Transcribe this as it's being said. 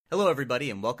Hello everybody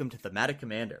and welcome to Thematic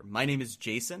Commander. My name is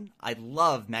Jason. I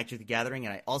love Magic the Gathering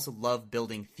and I also love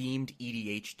building themed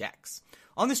EDH decks.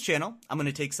 On this channel, I'm going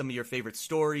to take some of your favorite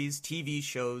stories, TV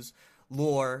shows,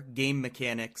 lore, game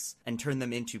mechanics, and turn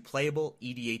them into playable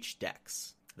EDH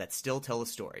decks that still tell a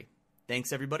story.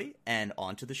 Thanks everybody, and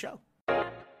on to the show.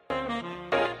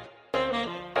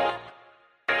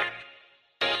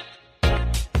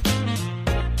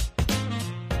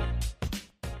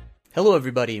 Hello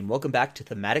everybody and welcome back to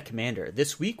Thematic Commander.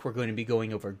 This week we're going to be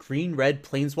going over Green-Red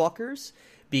Planeswalkers,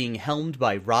 being helmed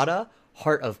by Radha,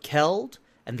 Heart of Keld,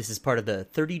 and this is part of the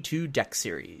 32 deck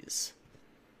series.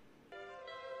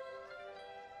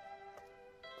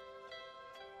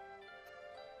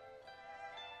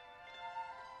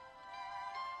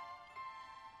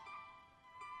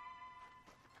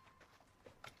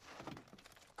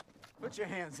 Put your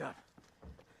hands up.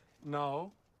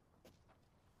 No.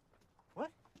 What?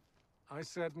 I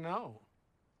said no.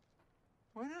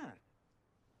 Why not?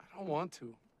 I don't want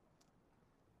to.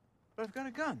 But I've got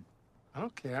a gun. I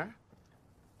don't care.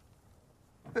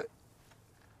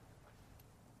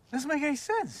 Doesn't make any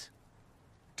sense.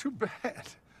 Too bad.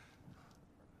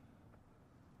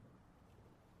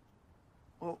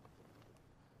 Well,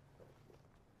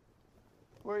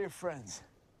 where are your friends?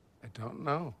 I don't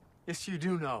know. Yes, you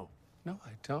do know. No,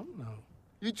 I don't know.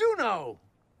 You do know!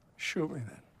 Shoot me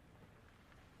then.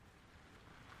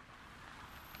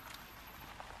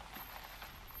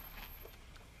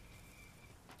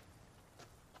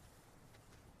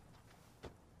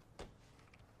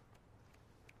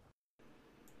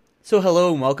 So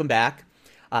hello and welcome back.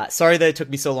 Sorry that it took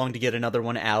me so long to get another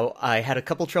one out. I had a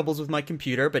couple troubles with my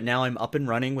computer, but now I'm up and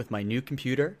running with my new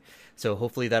computer. So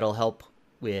hopefully that'll help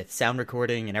with sound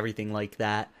recording and everything like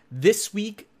that. This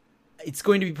week, it's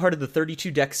going to be part of the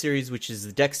 32 deck series, which is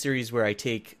the deck series where I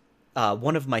take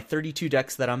one of my 32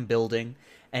 decks that I'm building,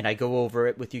 and I go over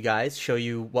it with you guys, show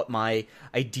you what my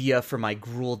idea for my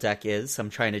Gruul deck is. I'm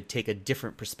trying to take a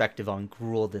different perspective on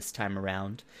Gruul this time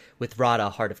around, with Radha,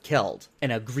 Heart of Keld,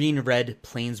 and a green-red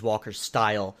Planeswalker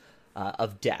style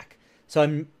of deck. So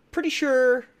I'm pretty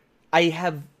sure I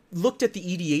have looked at the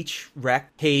EDH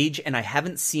rec page, and I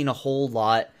haven't seen a whole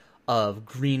lot of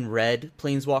green-red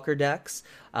Planeswalker decks.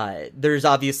 There's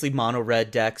obviously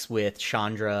mono-red decks with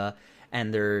Chandra,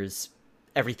 and there's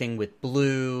everything with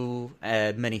blue,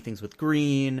 many things with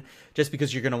green, just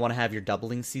because you're going to want to have your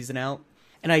doubling season out.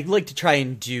 And I'd like to try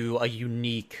and do a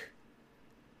unique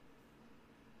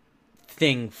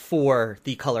thing for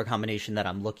the color combination that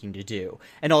I'm looking to do,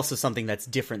 and also something that's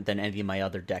different than any of my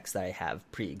other decks that I have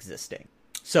pre-existing.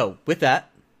 So, with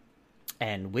that,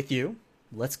 and with you,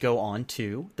 let's go on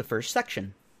to the first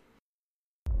section.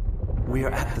 We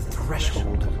are at the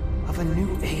threshold of a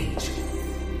new age.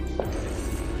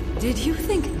 Did you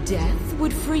think death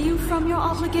would free you from your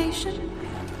obligation?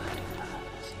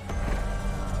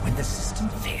 When the system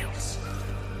fails,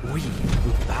 we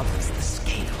will balance the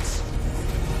scales.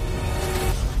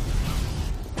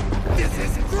 This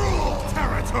is Gruul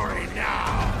territory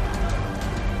now!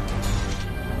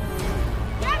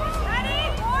 Get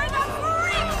ready for the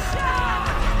freak show!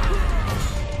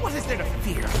 What is there to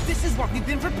fear? This is what we've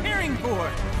been preparing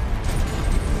for!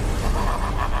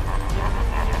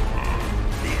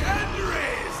 The end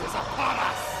race is upon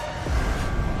us!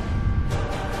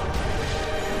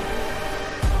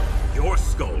 Your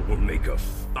skull will make a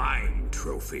fine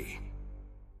trophy.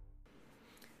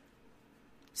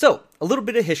 So, a little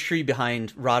bit of history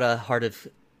behind Radha, Heart of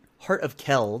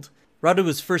Keld. Radha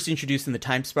was first introduced in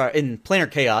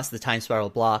Planar Chaos, the Time Spiral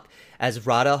block, as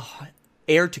Radha,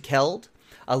 heir to Keld.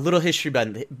 A little history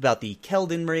about the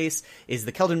Keldon race is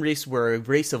the Keldon race were a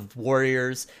race of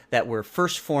warriors that were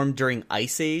first formed during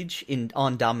Ice Age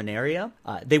on Dominaria.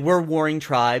 They were warring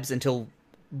tribes until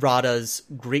Radha's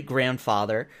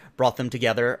great-grandfather brought them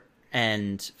together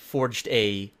and forged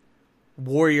a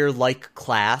warrior-like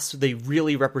class. They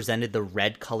really represented the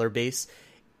red color base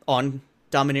on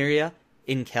Dominaria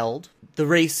in Keld. The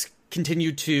race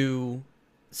continued to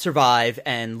survive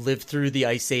and live through the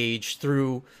Ice Age,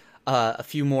 through a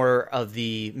few more of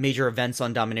the major events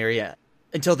on Dominaria,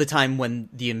 until the time when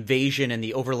the invasion and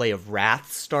the overlay of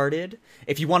Wrath started.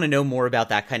 If you want to know more about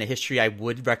that kind of history, I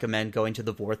would recommend going to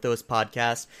the Vorthos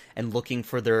podcast and looking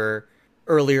for their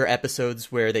earlier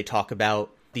episodes where they talk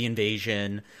about the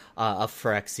invasion of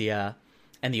Phyrexia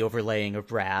and the overlaying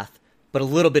of Wrath. But a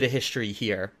little bit of history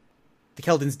here. The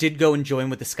Keldons did go and join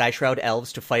with the Skyshroud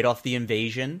Elves to fight off the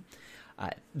invasion.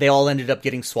 They all ended up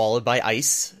getting swallowed by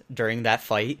ice during that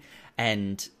fight,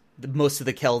 and most of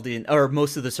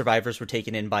the survivors were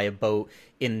taken in by a boat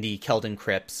in the Keldon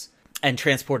crypts and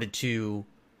transported to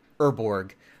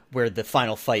Urborg, where the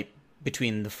final fight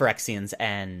between the Phyrexians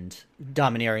and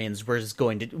Dominarians was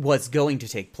going to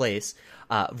take place.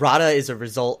 Rada is a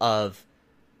result of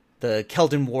the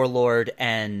Keldon warlord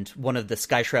and one of the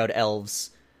Skyshroud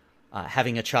elves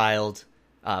having a child.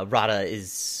 Rada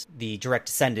is the direct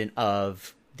descendant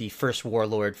of the first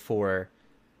warlord for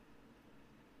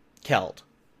Keld.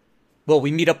 Well,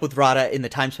 we meet up with Rada in the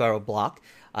Time Spiral block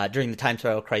during the Time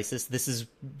Spiral crisis. This is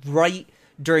right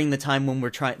during the time when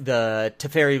the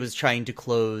Teferi was trying to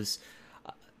close.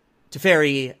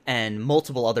 Teferi and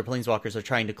multiple other planeswalkers are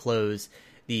trying to close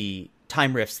the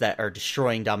time rifts that are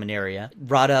destroying Dominaria.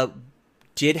 Rada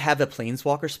did have a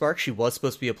planeswalker spark. She was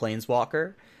supposed to be a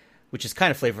planeswalker, which is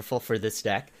kind of flavorful for this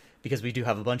deck because we do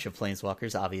have a bunch of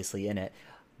planeswalkers obviously in it.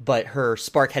 But her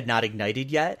spark had not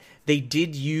ignited yet. They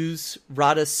did use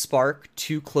Rada's spark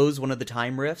to close one of the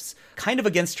time rifts, kind of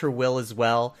against her will as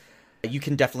well. You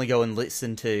can definitely go and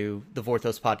listen to the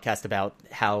Vorthos podcast about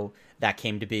how that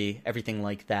came to be, everything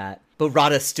like that. But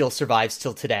Rada still survives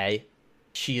till today.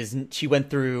 She went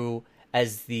through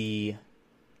as the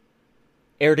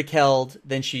heir to Keld,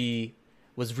 then she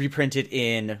was reprinted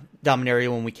in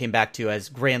Dominaria when we came back to as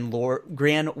Grand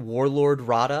Warlord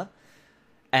Rada,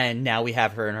 and now we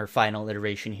have her in her final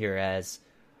iteration here as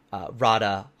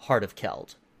Rada, Heart of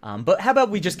Keld. But how about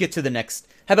we just get to the next?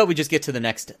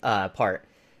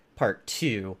 Part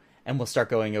 2, and we'll start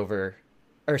going over,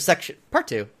 or section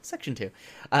 2,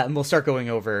 and we'll start going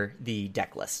over the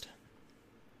deck list.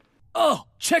 Oh,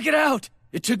 check it out!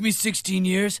 It took me 16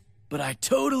 years, but I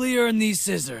totally earned these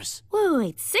scissors.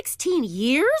 Wait, 16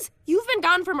 years? You've been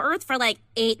gone from Earth for like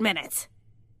 8 minutes.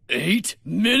 8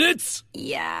 minutes?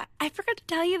 Yeah, I forgot to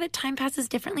tell you that time passes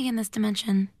differently in this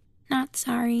dimension. Not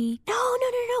sorry. No.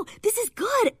 This is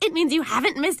good. It means you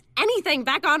haven't missed anything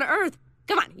back on Earth.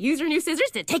 Come on, use your new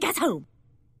scissors to take us home.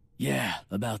 Yeah,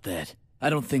 about that. I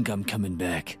don't think I'm coming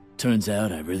back. Turns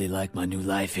out I really like my new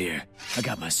life here. I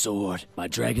got my sword, my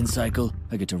dragon cycle.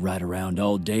 I get to ride around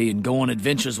all day and go on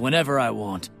adventures whenever I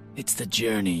want. It's the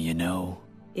journey, you know.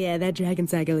 Yeah, that dragon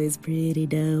cycle is pretty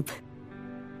dope.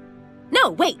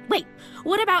 No, wait.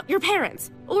 What about your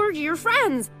parents? Or your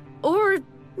friends? Or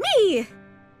me?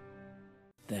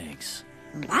 Thanks.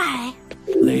 Bye.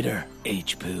 Later,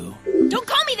 H-Poo. Don't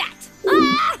call me that!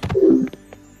 Ah!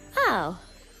 Oh.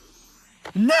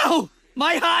 No!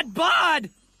 My hot bod!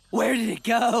 Where did it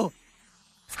go?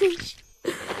 Squeak.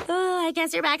 Oh, I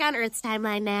guess you're back on Earth's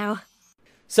timeline now.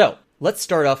 So, let's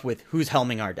start off with who's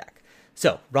helming our deck.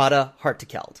 So, Rada, Heart to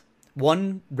Keld.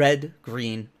 1 red,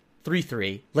 green,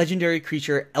 3/3, legendary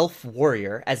creature, elf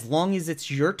warrior. As long as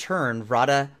it's your turn,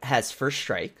 Rada has first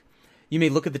strike. You may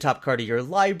look at the top card of your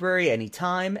library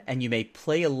anytime, and you may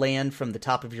play a land from the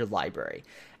top of your library.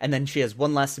 And then she has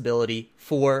one last ability,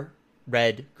 4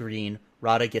 red, green.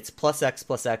 Rada gets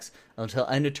 +X until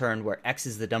end of turn, where X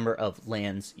is the number of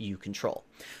lands you control.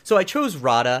 So I chose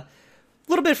Rada a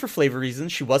little bit for flavor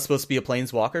reasons. She was supposed to be a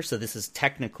planeswalker, so this is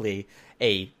technically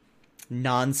a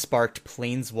non-sparked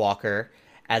planeswalker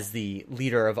as the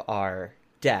leader of our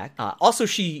deck. Also,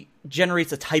 she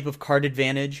generates a type of card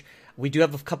advantage. We do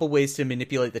have a couple ways to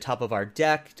manipulate the top of our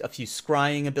deck, a few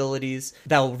scrying abilities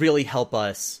that will really help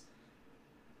us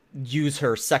use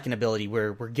her second ability,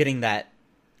 where we're getting that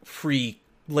free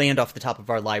land off the top of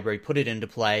our library, put it into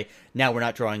play. Now we're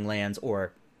not drawing lands,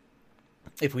 or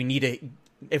if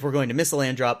we're going to miss a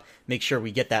land drop, make sure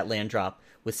we get that land drop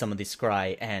with some of the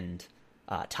scry and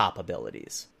top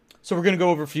abilities. So we're going to go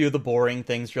over a few of the boring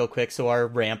things real quick. So our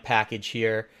ramp package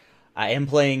here, I am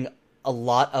playing a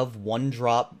lot of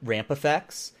 1-drop ramp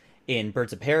effects in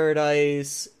Birds of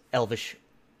Paradise, Elvish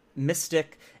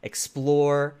Mystic,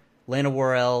 Explore,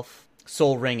 Llanowar Elf,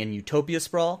 Sol Ring, and Utopia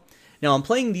Sprawl. Now I'm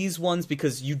playing these ones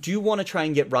because you do want to try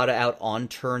and get Rada out on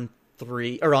turn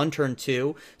 3 or on turn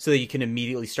 2, so that you can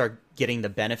immediately start getting the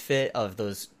benefit of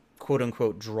those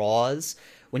quote-unquote draws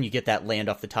when you get that land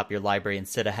off the top of your library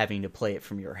instead of having to play it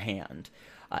from your hand.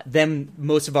 Then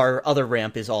most of our other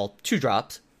ramp is all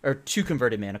 2-drops, or 2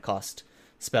 converted mana cost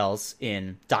spells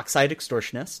in Dockside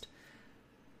Extortionist,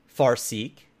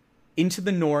 Farseek, Into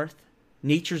the North,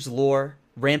 Nature's Lore,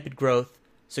 Rampant Growth,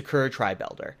 Sakura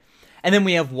Tribelder. And then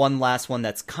we have one last one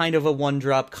that's kind of a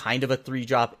 1-drop, kind of a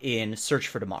 3-drop in Search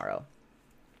for Tomorrow.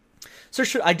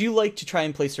 I do like to try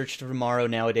and play Search for Tomorrow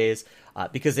nowadays,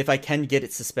 because if I can get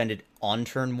it suspended on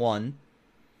turn 1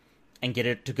 and get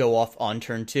it to go off on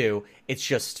turn 2, it's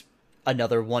just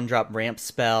another 1-drop ramp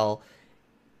spell.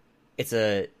 It's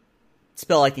a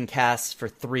spell I can cast for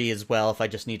 3 as well if I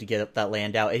just need to get that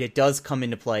land out. And it does come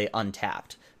into play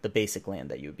untapped, the basic land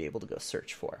that you would be able to go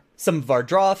search for. Some of our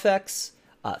draw effects.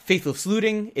 Faithless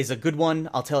Looting is a good one.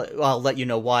 I'll let you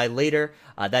know why later.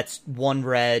 That's 1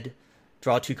 red,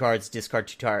 draw 2 cards, discard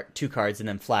 2 cards, and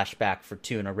then flash back for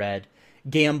 2 and a red.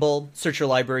 Gamble, search your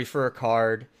library for a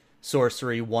card,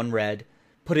 sorcery, 1 red,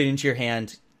 put it into your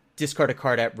hand, discard a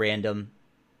card at random,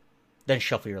 then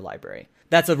shuffle your library.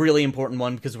 That's a really important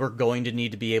one because we're going to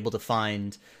need to be able to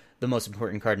find the most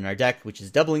important card in our deck, which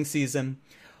is Doubling Season.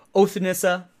 Oath of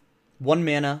Nissa, 1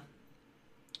 mana,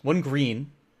 1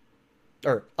 green,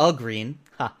 or a green.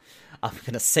 Ha, I'm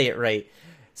going to say it right.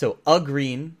 So, a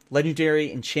green,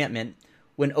 legendary enchantment.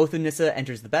 When Oath of Nissa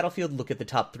enters the battlefield, look at the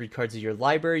top 3 cards of your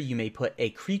library. You may put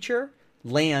a creature,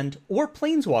 land, or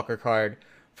planeswalker card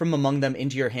from among them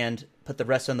into your hand. Put the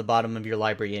rest on the bottom of your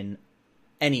library in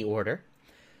any order.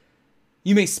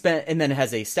 You may spend, and then it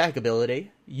has a stack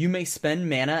ability. You may spend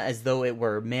mana as though it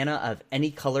were mana of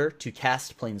any color to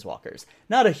cast planeswalkers.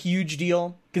 Not a huge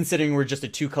deal, considering we're just a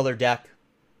 2-color deck.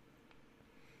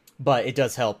 But it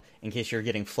does help in case you're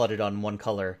getting flooded on 1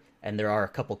 color, and there are a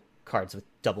couple cards with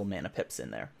double mana pips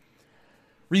in there.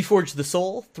 Reforge the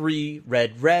Soul, 3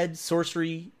 red,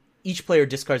 sorcery. Each player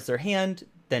discards their hand,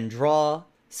 then draw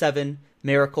 7.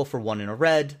 Miracle for 1 and a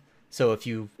red. So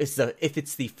if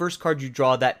it's the first card you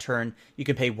draw that turn, you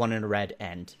can pay 1 and a red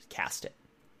and cast it.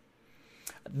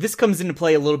 This comes into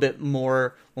play a little bit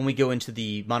more when we go into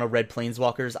the mono red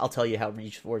planeswalkers. I'll tell you how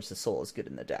Reforge the Soul is good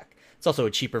in the deck. It's also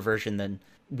a cheaper version than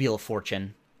Wheel of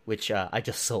Fortune, which I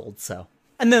just sold, so.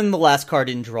 And then the last card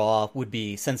in draw would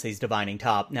be Sensei's Divining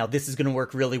Top. Now, this is going to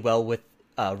work really well with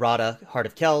Radha, Heart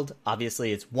of Keld.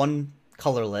 Obviously, it's 1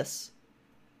 colorless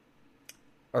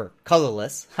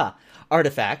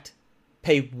artifact.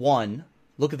 Pay 1,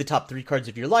 look at the top 3 cards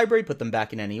of your library, put them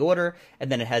back in any order,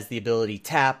 and then it has the ability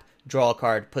tap, draw a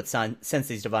card, put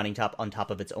Sensei's Divining Top on top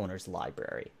of its owner's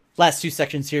library. Last 2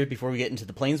 sections here before we get into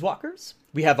the Planeswalkers.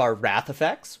 We have our Wrath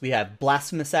effects. We have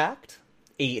Blasphemous Act,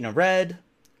 8 and a red,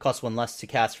 costs 1 less to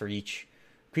cast for each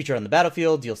creature on the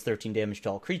battlefield, deals 13 damage to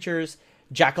all creatures.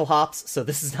 Jackal Hops, so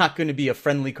this is not going to be a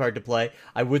friendly card to play.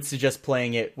 I would suggest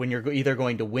playing it when you're either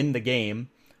going to win the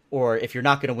game, or if you're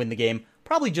not going to win the game,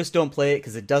 probably just don't play it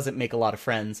because it doesn't make a lot of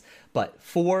friends. But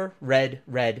 4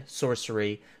 red,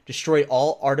 sorcery, destroy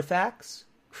all artifacts,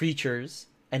 creatures,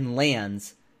 and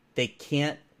lands. They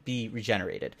can't be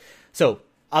regenerated. So,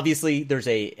 obviously, there's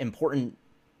a important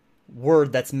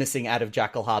word that's missing out of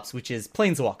Jackal Hops, which is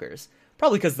Planeswalkers.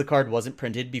 Probably because the card wasn't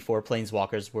printed before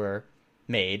Planeswalkers were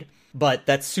made. But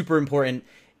that's super important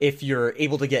if you're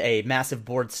able to get a massive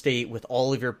board state with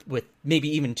with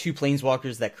maybe even 2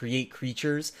 Planeswalkers that create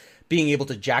creatures, being able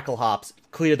to Jackal Hops,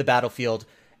 clear the battlefield,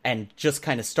 and just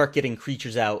kind of start getting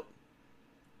creatures out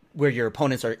where your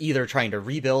opponents are either trying to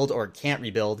rebuild or can't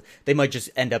rebuild. They might just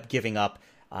end up giving up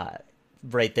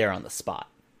right there on the spot.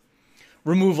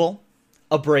 Removal,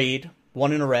 Abrade,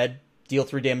 1 and a red, deal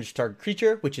 3 damage to target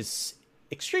creature, which is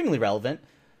extremely relevant,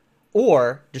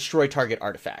 or destroy target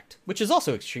artifact, which is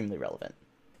also extremely relevant.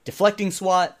 Deflecting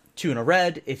Swat, 2 and a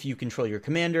red. If you control your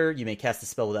commander, you may cast a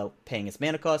spell without paying its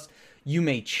mana cost. You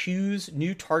may choose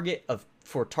new target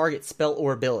for target spell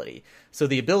or ability. So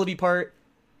the ability part,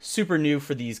 super new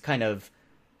for these kind of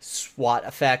SWAT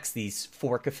effects, these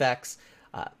fork effects.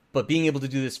 But being able to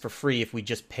do this for free if we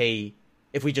just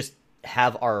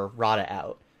have our Radha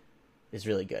out is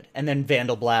really good. And then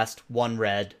Vandal Blast, 1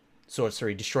 red,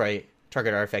 sorcery, destroy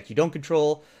target artifact you don't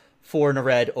control, 4 and a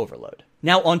red, overload.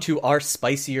 Now onto our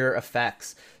spicier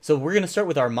effects. So we're going to start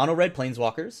with our mono red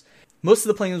planeswalkers. Most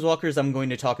of the planeswalkers I'm going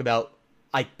to talk about,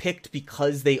 I picked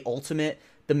because they ultimate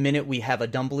the minute we have a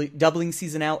doubling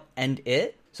season out and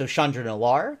it. So Chandra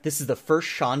Nalaar, this is the first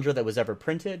Chandra that was ever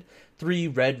printed. 3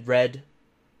 red,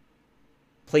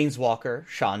 planeswalker,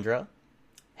 Chandra.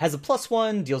 Has a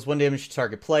 +1, deals 1 damage to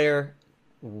target player.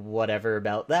 Whatever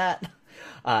about that.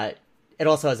 It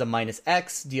also has a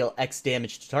 -X, deal X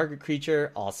damage to target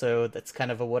creature. Also, that's kind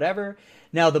of a whatever.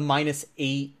 Now, the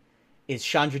 -8 is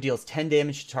Chandra deals 10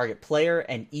 damage to target player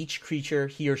and each creature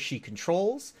he or she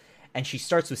controls, and she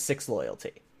starts with 6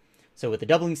 loyalty. So with the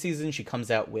doubling season, she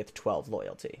comes out with 12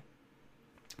 loyalty.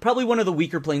 Probably one of the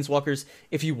weaker planeswalkers.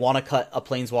 If you want to cut a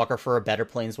planeswalker for a better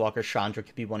planeswalker, Chandra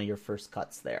could be one of your first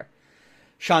cuts there.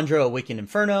 Chandra Awakened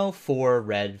Inferno, 4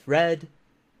 red.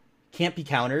 Can't be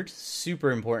countered.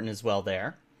 Super important as well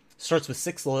there. Starts with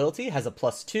 6 loyalty, has a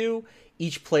 +2.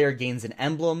 Each player gains an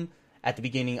emblem. At the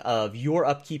beginning of your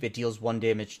upkeep, it deals 1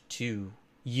 damage to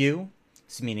you.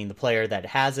 So meaning the player that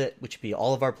has it, which would be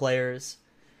all of our players.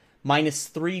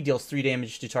 -3 deals 3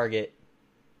 damage to target,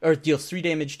 or deals 3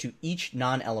 damage to each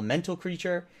non-elemental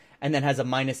creature. And then has a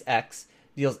 -X,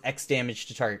 deals X damage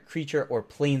to target creature or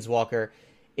planeswalker.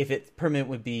 If its permanent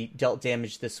would be dealt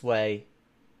damage this way,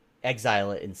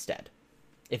 exile it instead.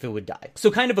 if it would die.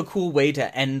 So kind of a cool way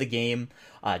to end the game,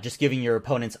 just giving your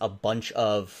opponents a bunch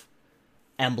of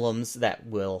emblems that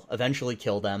will eventually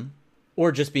kill them,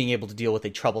 or just being able to deal with a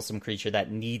troublesome creature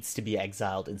that needs to be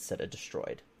exiled instead of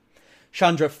destroyed.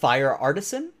 Chandra Fire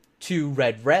Artisan, 2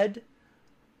 red.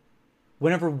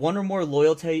 Whenever one or more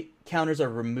loyalty counters are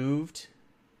removed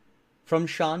from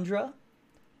Chandra,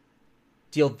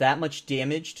 deal that much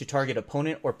damage to target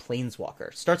opponent or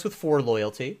planeswalker. Starts with 4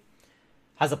 loyalty.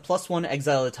 Has a +1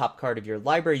 exile the top card of your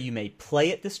library. You may play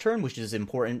it this turn, which is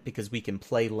important because we can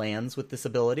play lands with this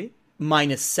ability.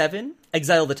 -7,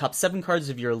 exile the top 7 cards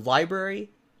of your library.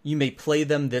 You may play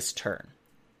them this turn.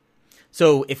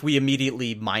 So if we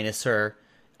immediately minus her,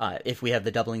 if we have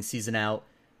the doubling season out,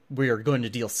 we are going to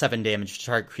deal 7 damage to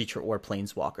target creature or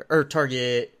planeswalker, or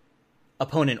target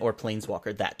opponent or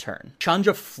planeswalker that turn.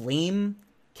 Chandra Flame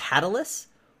Catalyst,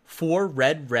 4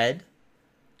 red,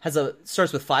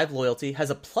 starts with 5 loyalty, has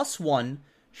a +1.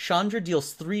 Chandra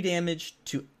deals 3 damage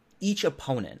to each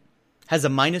opponent. Has a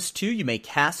 -2, you may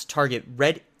cast target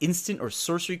red instant or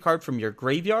sorcery card from your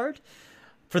graveyard.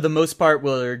 For the most part,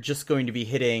 we're just going to be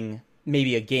hitting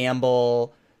maybe a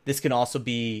Gamble. This can also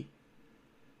be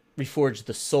Reforge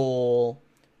the Soul,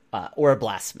 or a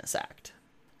Blasphemous Act.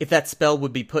 If that spell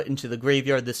would be put into the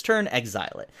graveyard this turn,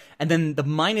 exile it. And then the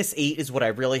 -8 is what I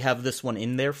really have this one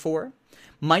in there for.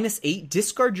 -8,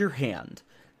 discard your hand,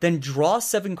 then draw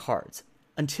 7 cards.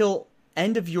 Until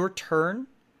end of your turn,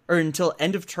 or until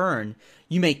end of turn,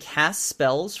 you may cast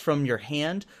spells from your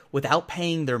hand without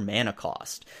paying their mana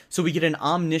cost. So we get an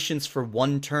Omniscience for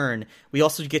 1 turn. We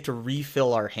also get to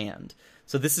refill our hand.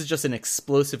 So this is just an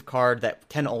explosive card that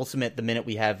can ultimate the minute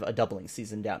we have a doubling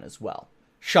season down as well.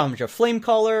 Chandra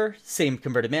Flamecaller, same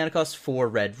converted mana cost, 4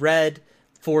 red,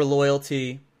 4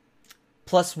 loyalty,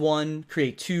 +1,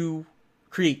 create two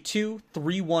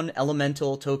 3/1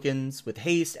 elemental tokens with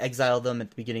haste, exile them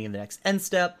at the beginning of the next end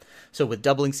step. So with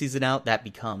doubling season out, that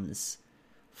becomes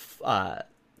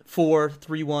 4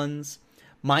 3/1s.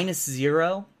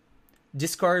 -0,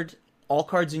 discard all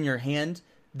cards in your hand,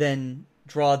 then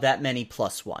draw that many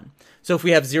 +1. So if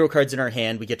we have 0 cards in our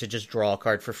hand, we get to just draw a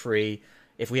card for free.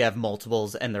 If we have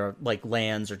multiples and they're like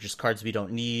lands or just cards we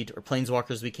don't need, or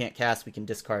planeswalkers we can't cast, we can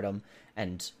discard them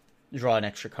and draw an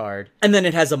extra card. And then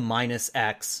it has a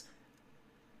 -X.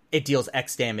 It deals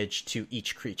X damage to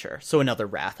each creature. So another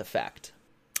Wrath effect.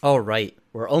 Alright,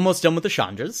 we're almost done with the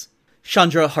Chandras.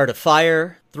 Chandra Heart of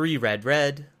Fire, 3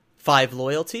 red, 5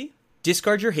 loyalty.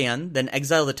 Discard your hand, then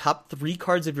exile the top 3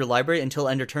 cards of your library until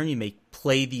end of turn. You may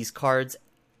play these cards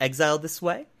exiled this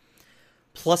way.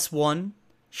 +1,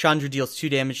 Chandra deals 2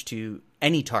 damage to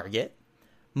any target.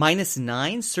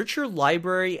 -9, search your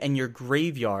library and your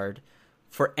graveyard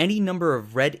for any number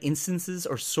of red instances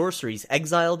or sorceries,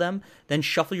 exile them, then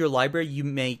shuffle your library. You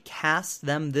may cast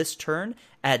them this turn,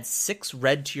 add 6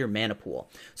 red to your mana pool.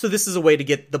 So this is a way to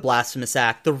get the Blasphemous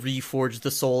Act, the Reforge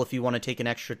the Soul if you want to take an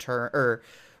extra turn, or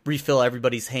refill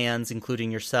everybody's hands,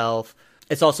 including yourself.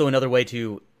 It's also another way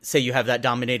to, say you have that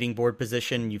dominating board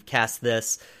position, you've cast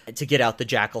this to get out the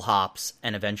Jackal Hops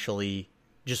and eventually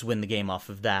just win the game off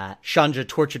of that. Chandra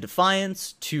Torch of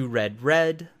Defiance, 2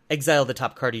 red. Exile the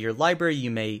top card of your library.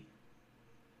 You may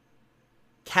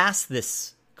cast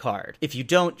this card. If you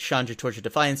don't, Chandra Torch of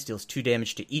Defiance deals 2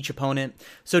 damage to each opponent.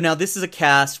 So now this is a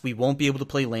cast. We won't be able to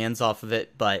play lands off of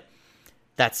it, but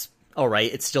that's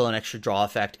alright. It's still an extra draw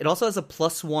effect. It also has a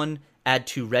 +1, add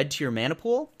 2 red to your mana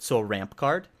pool, so a ramp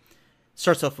card.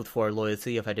 Starts off with 4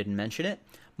 loyalty, if I didn't mention it.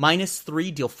 -3,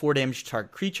 deal 4 damage to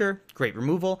target creature. Great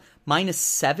removal.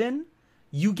 -7,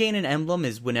 you gain an emblem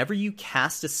is whenever you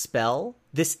cast a spell,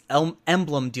 this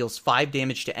emblem deals 5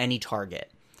 damage to any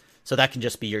target. So that can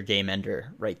just be your game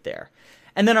ender right there.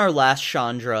 And then our last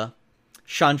Chandra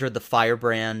the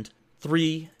Firebrand,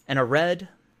 3 and a red.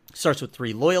 Starts with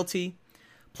 3 loyalty.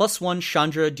 +1,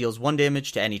 Chandra deals 1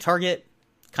 damage to any target.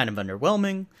 Kind of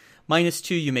underwhelming.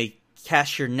 -2, you may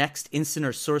cast your next instant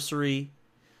or sorcery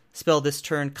spell this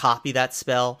turn, copy that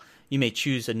spell. You may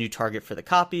choose a new target for the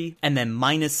copy. And then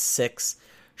 -6,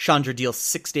 Chandra deals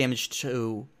 6 damage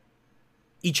to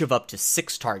each of up to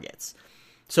 6 targets.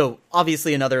 So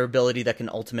obviously another ability that can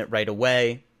ultimate right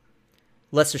away.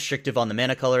 Less restrictive on the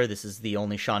mana color. This is the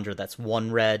only Chandra that's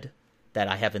 1 red that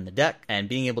I have in the deck. And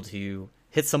being able to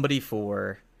hit somebody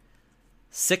for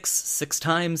 6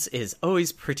 times is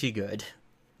always pretty good.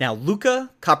 Now,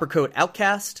 Lukka, Coppercoat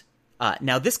Outcast.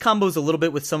 Now, this combos a little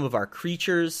bit with some of our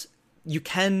creatures. You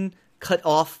can cut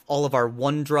off all of our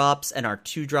 1-drops and our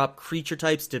 2-drop creature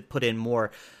types to put in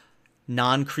more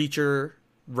non-creature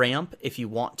ramp if you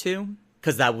want to,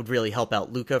 because that would really help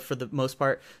out Lukka for the most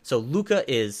part. So Lukka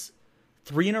is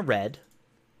 3 and a red,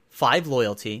 5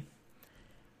 loyalty,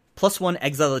 +1,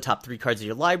 exile the top 3 cards of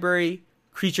your library.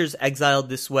 Creatures exiled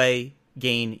this way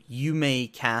gain, you may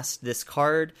cast this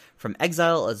card from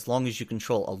exile as long as you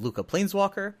control a Lukka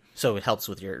Planeswalker. So it helps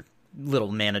with your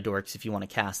little mana dorks if you want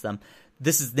to cast them.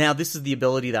 This is the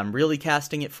ability that I'm really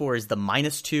casting it for, is the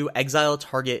 -2, exile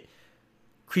target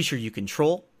creature you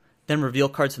control. Then reveal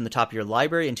cards from the top of your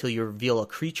library until you reveal a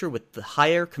creature with the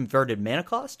higher converted mana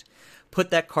cost. Put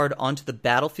that card onto the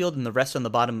battlefield and the rest on the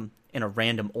bottom in a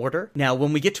random order. Now,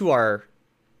 when we get to our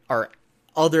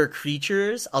other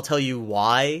creatures, I'll tell you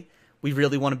why we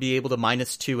really want to be able to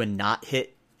 -2 and not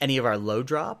hit any of our low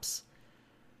drops.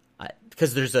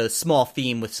 Because there's a small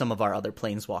theme with some of our other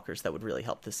Planeswalkers that would really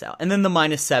help this out. And then the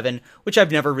 -7, which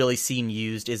I've never really seen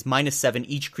used, is -7,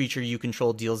 each creature you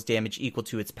control deals damage equal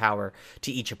to its power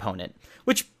to each opponent.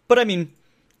 But I mean,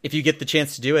 if you get the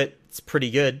chance to do it, it's pretty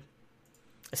good.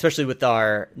 Especially with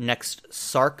our next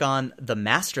Sarkhan the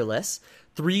Masterless.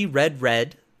 3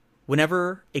 red.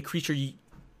 Whenever a creature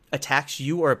attacks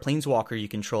you or a Planeswalker you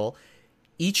control,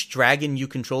 each dragon you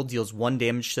control deals 1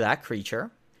 damage to that creature.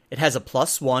 It has a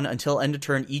 +1 until end of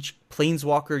turn. Each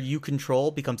Planeswalker you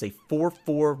control becomes a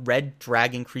 4/4 red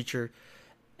dragon creature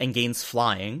and gains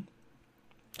flying.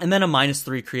 And then a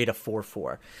 -3, create a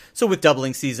 4/4. So with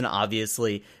Doubling Season,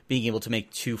 obviously, being able to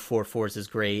make 2 4/4s is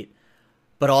great.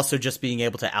 But also just being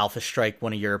able to Alpha Strike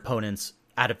one of your opponents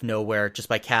out of nowhere just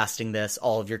by casting this.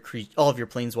 All of your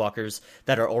Planeswalkers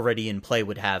that are already in play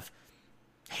would have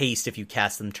haste if you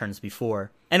cast them turns before.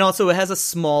 And also it has a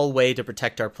small way to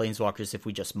protect our Planeswalkers if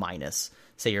we just minus.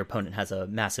 Say your opponent has a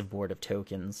massive board of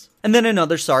tokens. And then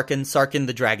another Sarkhan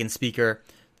the Dragon Speaker.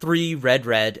 3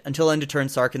 red. Until end of turn,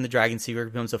 Sarkhan the Dragon Speaker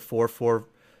becomes a 4/4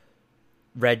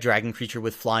 red dragon creature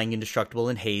with flying, indestructible,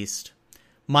 and haste.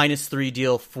 -3,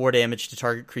 deal 4 damage to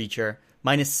target creature.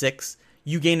 -6,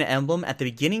 you gain an emblem. At the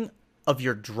beginning of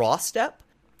your draw step,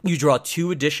 you draw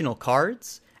 2 additional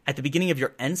cards. At the beginning of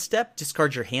your end step,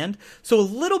 discard your hand. So a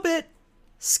little bit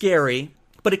scary,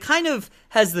 but it kind of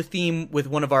has the theme with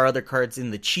one of our other cards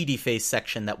in the Cheaty Face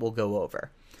section that we'll go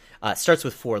over. It starts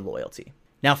with 4 loyalty.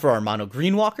 Now for our mono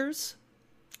green walkers,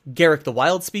 Garruk the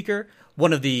Wild Speaker,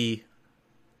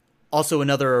 also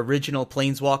another original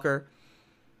Planeswalker.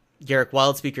 Garruk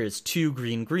Wildspeaker is 2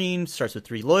 green, starts with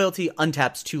 3 loyalty,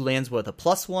 untaps 2 lands with a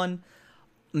 +1,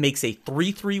 makes a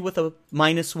 3/3 with a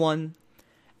 -1,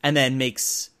 and then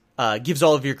gives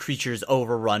all of your creatures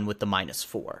overrun with the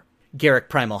 -4. Garruk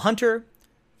Primal Hunter,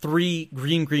 3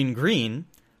 green,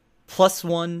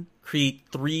 +1, create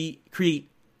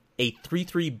a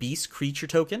 3/3 beast creature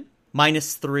token,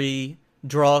 -3,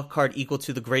 draw a card equal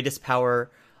to the greatest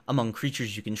power among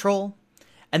creatures you control,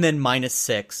 and then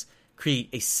 -6, create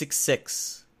a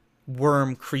 6/6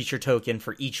 worm creature token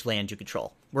for each land you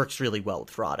control. Works really well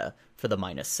with Radha for the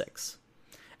 -6.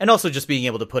 And also just being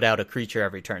able to put out a creature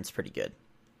every turn is pretty good.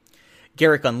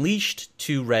 Garruk Unleashed,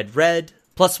 2 red,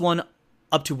 +1,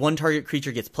 up to 1 target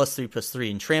creature gets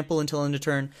 +3/+3 and trample until end of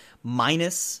turn.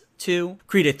 -2,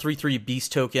 create a 3/3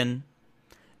 beast token.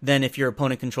 Then if your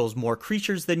opponent controls more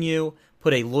creatures than you,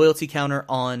 put a loyalty counter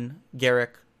on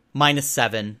Garruk.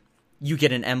 -7, you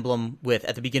get an emblem with,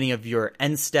 at the beginning of your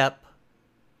end step,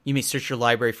 you may search your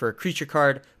library for a creature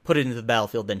card, put it into the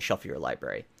battlefield, then shuffle your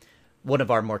library. One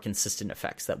of our more consistent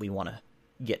effects that we want to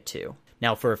get to.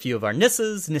 Now for a few of our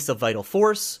Nissas, Nissa Vital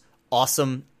Force,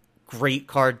 awesome, great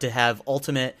card to have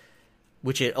ultimate,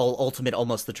 which it'll ultimate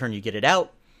almost the turn you get it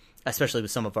out, especially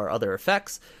with some of our other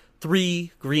effects.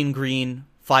 3 green,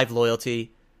 5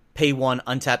 loyalty, pay 1,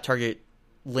 untap target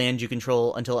land you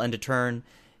control until end of turn.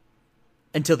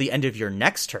 Until the end of your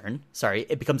next turn,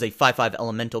 it becomes a 5/5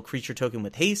 elemental creature token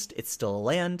with haste. It's still a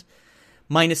land.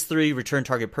 -3, return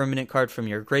target permanent card from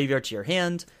your graveyard to your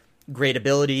hand. Great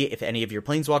ability. If any of your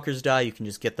Planeswalkers die, you can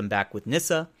just get them back with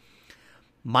Nissa.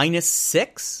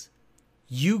 -6,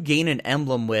 you gain an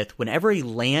emblem with, whenever a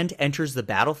land enters the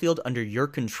battlefield under your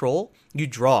control, you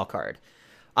draw a card.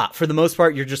 For the most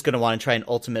part, you're just going to want to try and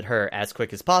ultimate her as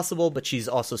quick as possible, but she's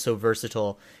also so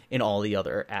versatile in all the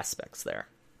other aspects there.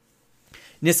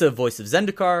 Nissa Voice of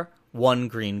Zendikar, 1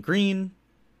 green,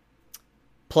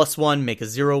 +1, make a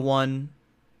 0/1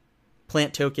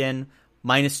 plant token,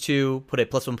 -2, put a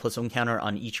 +1/+1 counter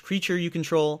on each creature you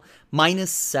control,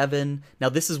 -7, now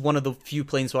this is one of the few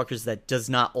Planeswalkers that does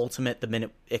not ultimate the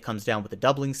minute it comes down with the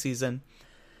Doubling Season.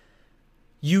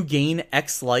 You gain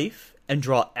X life and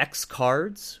draw X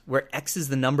cards, where X is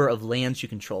the number of lands you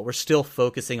control. We're still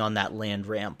focusing on that land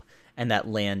ramp and that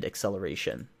land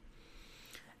acceleration.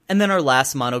 And then our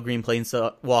last mono green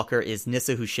Planeswalker is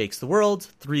Nissa Who Shakes the World,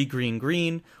 3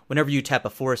 green. Whenever you tap a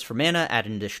forest for mana, add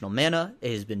an additional mana.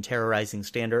 It has been terrorizing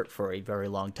Standard for a very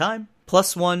long time.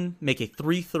 +1, make a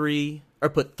 3/3 or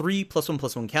put 3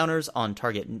 +1/+1 counters on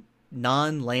target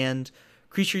non-land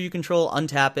creature you control,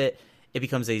 untap it. It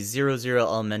becomes a 0/0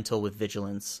 elemental with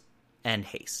vigilance and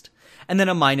haste. And then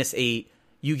a -8,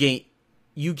 you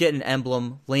get an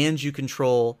emblem, lands you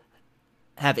control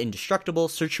have indestructible,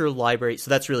 search your library, so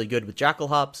that's really good with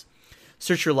Jackalhops.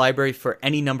 Search your library for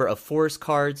any number of forest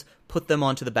cards, put them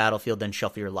onto the battlefield, then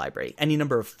shuffle your library. Any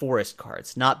number of forest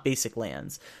cards, not basic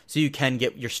lands. So you can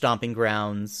get your Stomping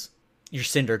Grounds, your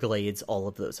Cinder Glades, all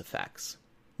of those effects.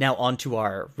 Now on to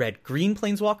our red-green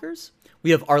Planeswalkers.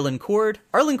 We have Arlinn Kord.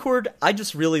 Arlinn Kord, I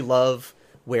just really love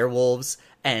werewolves,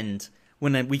 and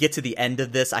when we get to the end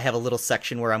of this, I have a little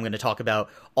section where I'm going to talk about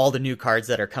all the new cards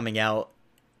that are coming out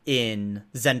in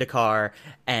Zendikar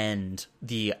and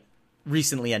the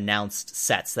recently announced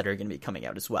sets that are going to be coming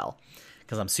out as well,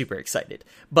 because I'm super excited.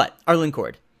 But Arlinn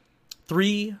Kord,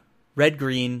 3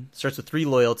 red-green, starts with 3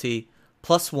 loyalty,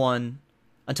 +1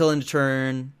 until end of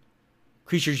turn.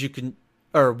 Creatures you can,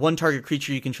 or one target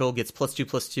creature you control gets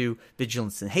 +2/+2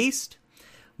 vigilance and haste.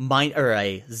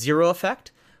 A 0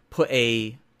 effect. Put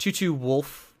a 2/2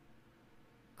 wolf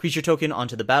creature token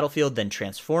onto the battlefield, then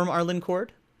transform Arlinn Kord.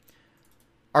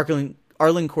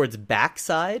 Arlinn Kord's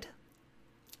backside.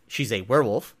 She's a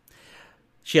werewolf.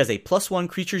 She has a +1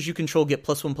 creatures you control get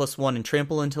 +1/+1 and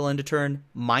trample until end of turn.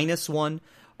 -1.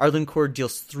 Arlinn Kord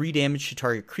deals 3 damage to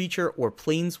target creature or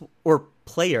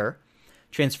player.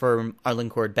 Transform Arlinn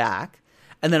Kord back.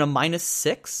 And then a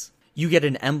 -6. You get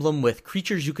an emblem with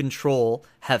creatures you control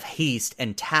have haste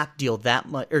and tap deal that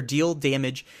much or deal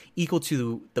damage equal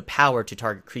to the power to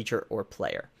target creature or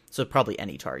player. So probably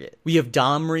any target. We have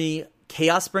Domri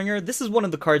Chaosbringer. This is one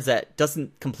of the cards that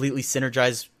doesn't completely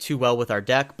synergize too well with our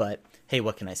deck, but hey,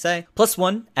 what can I say?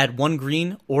 +1, add 1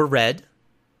 green or red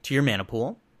to your mana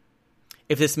pool.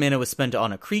 If this mana was spent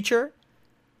on a creature,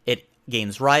 it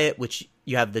gains Riot, which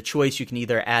you have the choice. You can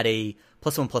either add a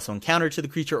 +1/+1 counter to the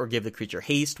creature or give the creature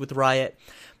haste with Riot.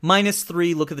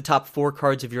 -3, look at the top 4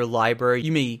 cards of your library.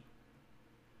 You may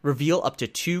reveal up to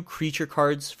 2 creature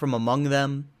cards from among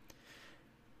them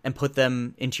and put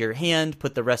them into your hand,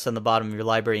 put the rest on the bottom of your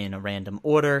library in a random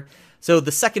order. So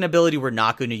the second ability we're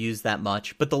not going to use that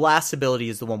much, but the last ability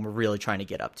is the one we're really trying to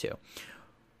get up to.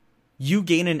 You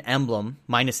gain an emblem,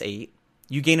 -8.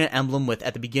 You gain an emblem with,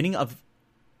 at the beginning of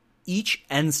each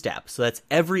end step, so that's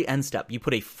every end step, you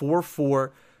put a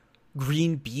 4/4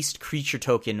 green beast creature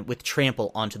token with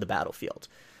trample onto the battlefield.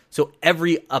 So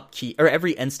every upkeep, or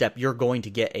every end step, you're going to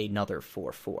get another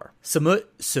 4/4.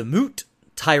 Samut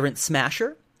Tyrant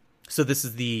Smasher. So this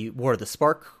is the War of the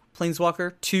Spark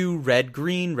Planeswalker. 2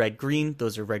 red-green.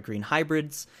 Those are red-green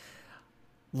hybrids.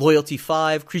 Loyalty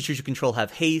 5. Creatures you control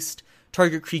have haste.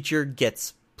 Target creature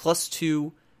gets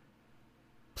 +2,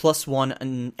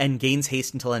 +1, and gains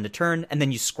haste until end of turn. And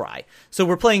then you scry. So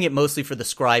we're playing it mostly for the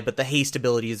scry, but the haste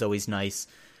ability is always nice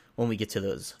when we get to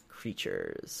those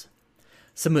creatures.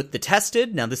 Samut the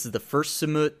Tested. Now this is the first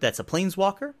Samut that's a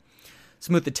Planeswalker.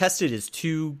 Samut the Tested is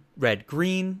 2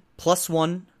 red-green,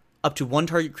 +1, up to 1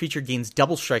 target creature gains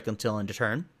double strike until end of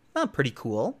turn. Pretty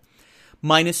cool.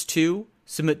 -2,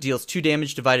 Samut deals 2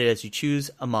 damage divided as you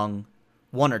choose among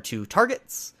 1 or 2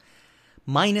 targets.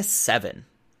 -7,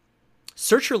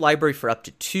 search your library for up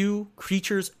to 2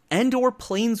 creatures and or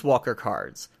Planeswalker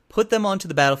cards. Put them onto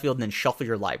the battlefield and then shuffle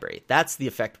your library. That's the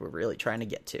effect we're really trying to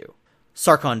get to.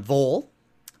 Sarkhan Vol,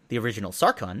 the original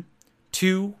Sarkhan,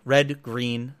 2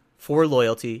 red-green, 4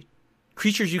 loyalty.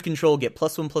 Creatures you control get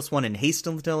 +1/+1 and haste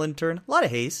until end of turn. A lot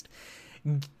of haste.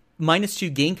 -2,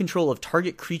 gain control of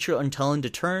target creature until end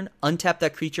of turn. Untap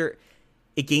that creature.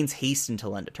 It gains haste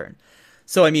until end of turn.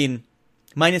 So, I mean,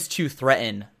 -2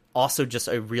 threaten. Also just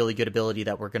a really good ability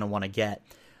that we're going to want to get.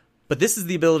 But this is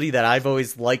the ability that I've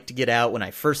always liked to get out. When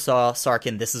I first saw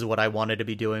Sarkhan, this is what I wanted to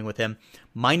be doing with him.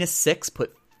 -6,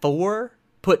 put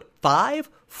 5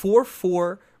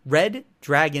 4/4 red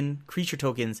dragon creature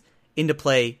tokens into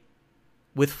play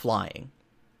with flying.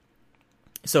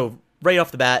 So right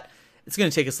off the bat, it's going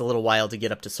to take us a little while to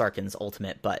get up to Sarkhan's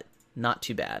ultimate, but not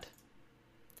too bad.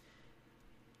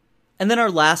 And then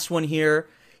our last one here,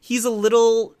 he's a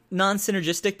little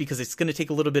non-synergistic because it's going to take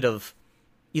a little bit of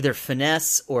either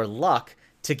finesse or luck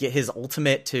to get his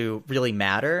ultimate to really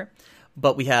matter.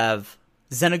 But we have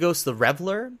Xenagos the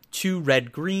Reveler, 2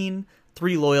 red-green,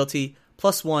 3 loyalty,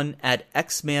 +1, add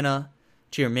X mana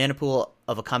to your mana pool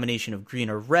of a combination of green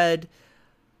or red,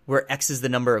 where X is the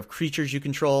number of creatures you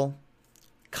control.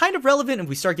 Kind of relevant if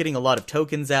we start getting a lot of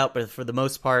tokens out, but for the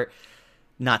most part,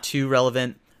 not too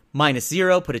relevant.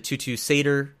 -0, put a 2/2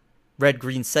 Satyr,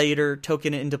 red-green Satyr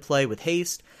token into play with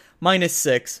haste.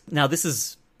 -6, now this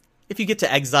is, if you get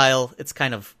to exile, it's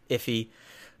kind of iffy.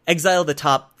 exile the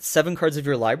top 7 cards of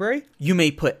your library. You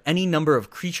may put any number of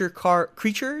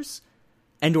creatures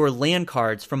and or land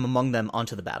cards from among them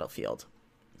onto the battlefield.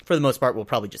 For the most part, we'll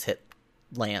probably just hit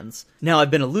lands. Now,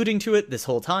 I've been alluding to it this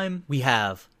whole time. We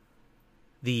have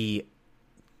the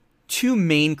 2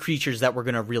 main creatures that we're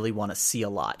going to really want to see a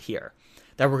lot here,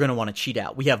 that we're going to want to cheat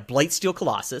out. We have Blightsteel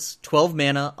Colossus, 12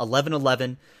 mana,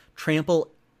 11/11,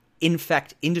 trample,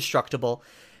 infect, indestructible.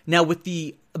 Now, with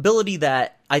the ability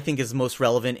that I think is most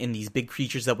relevant in these big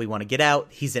creatures that we want to get out,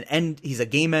 he's a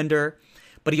game ender,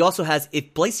 but he also has,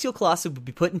 if Blightsteel Colossus would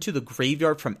be put into the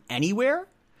graveyard from anywhere,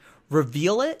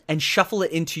 reveal it and shuffle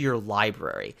it into your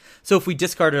library. So if we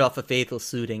discard it off of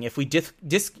Faithless Looting, if we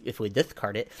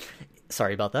discard it,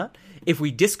 sorry about that, if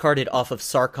we discard it off of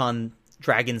Sarkhan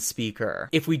Dragon Speaker,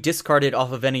 if we discard it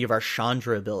off of any of our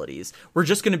Chandra abilities, we're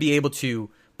just going to be able to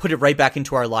put it right back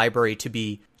into our library to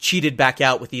be cheated back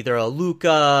out with either a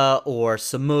Luka or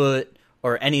Samut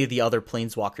or any of the other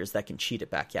planeswalkers that can cheat it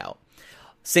back out.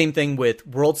 Same thing with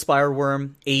World Spire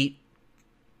Worm, 8,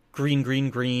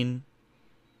 green,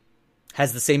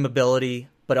 has the same ability,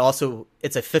 but also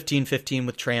it's a 15/15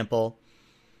 with trample.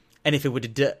 And if it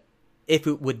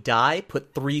would die,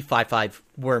 put 3 5/5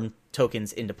 worm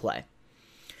tokens into play.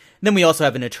 Then we also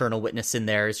have an Eternal Witness in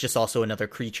there. It's just also another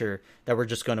creature that we're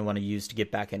just going to want to use to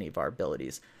get back any of our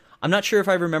abilities. I'm not sure if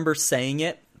I remember saying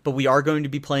it, but we are going to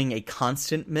be playing a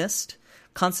Constant Mist.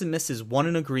 Constant Mist is 1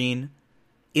 and a green,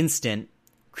 instant.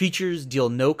 Creatures deal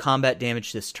no combat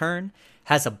damage this turn.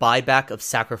 Has a buyback of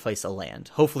sacrifice a land.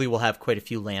 Hopefully we'll have quite a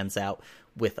few lands out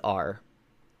with our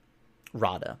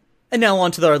Radha. And now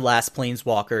on to our last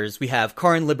planeswalkers. We have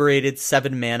Karn Liberated,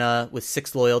 7 mana with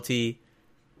 6 loyalty,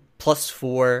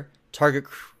 +4.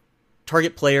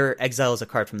 Target player exiles a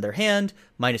card from their hand,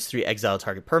 -3 exile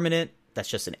target permanent. That's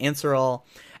just an answer all.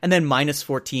 And then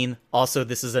 -14. Also,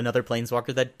 this is another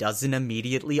planeswalker that doesn't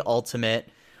immediately ultimate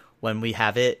when we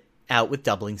have it out with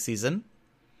Doubling Season,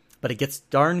 but it gets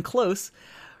darn close.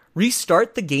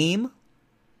 Restart the game,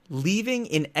 leaving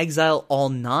in exile all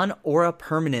non-aura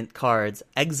permanent cards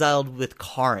exiled with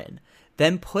Karn.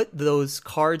 Then put those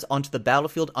cards onto the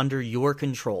battlefield under your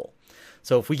control.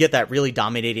 So if we get that really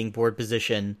dominating board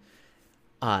position,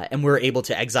 and we're able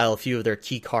to exile a few of their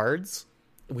key cards,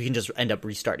 we can just end up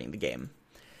restarting the game.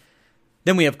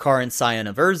 Then we have Karn Scion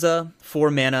of Urza,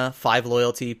 4 mana, 5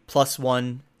 loyalty,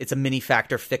 +1. It's a mini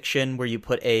factor fiction where you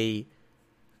put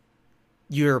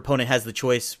your opponent has the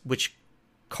choice which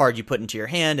card you put into your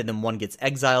hand, and then one gets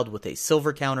exiled with a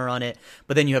silver counter on it.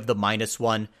 But then you have the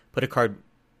 -1, put a card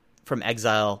from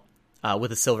exile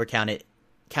with a silver counter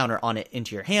on it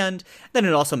into your hand. Then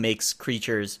it also makes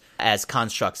creatures as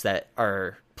constructs that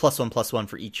are +1/+1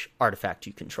 for each artifact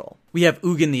you control. We have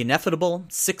Ugin the Ineffable,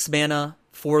 6 mana,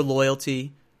 4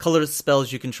 loyalty. Colorless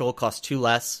spells you control cost 2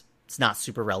 less. It's not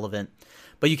super relevant.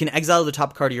 But you can exile the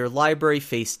top card of your library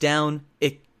face down.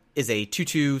 It is a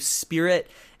 2/2 spirit,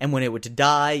 and when it would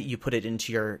die,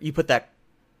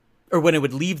 when it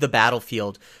would leave the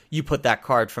battlefield, you put that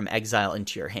card from exile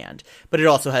into your hand. But it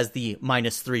also has the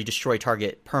 -3 destroy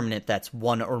target permanent that's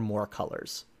 1 or more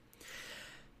colors.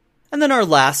 And then our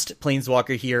last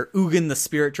planeswalker here, Ugin the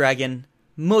Spirit Dragon.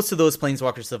 Most of those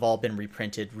planeswalkers have all been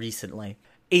reprinted recently.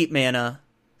 8 mana,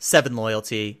 7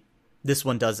 loyalty. This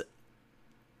one does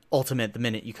ultimate the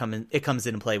minute it comes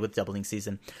into play with Doubling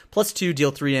Season. +2,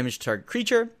 deal 3 damage to target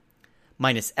creature.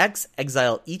 -X,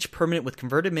 exile each permanent with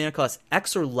converted mana cost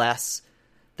X or less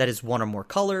that is 1 or more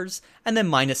colors. And then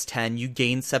 -10, you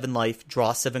gain 7 life,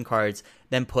 draw 7 cards,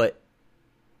 then put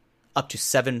up to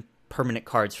 7 permanent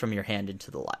cards from your hand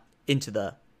into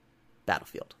the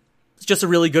battlefield. It's just a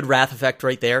really good Wrath effect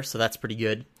right there, so that's pretty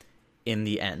good in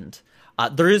the end.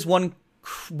 There is one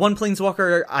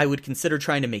planeswalker I would consider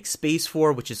trying to make space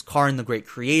for, which is Karn the Great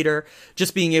Creator.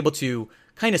 Just being able to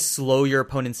kind of slow your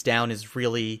opponents down is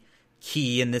really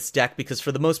key in this deck, because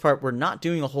for the most part, we're not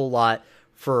doing a whole lot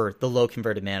for the low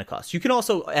converted mana cost. You can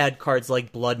also add cards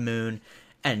like Blood Moon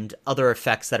and other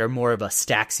effects that are more of a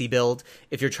Staxy build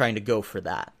if you're trying to go for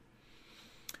that.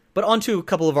 But onto a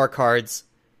couple of our cards,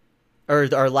 or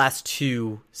our last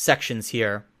 2 sections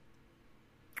here,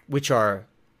 which are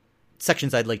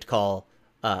sections I'd like to call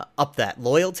Up That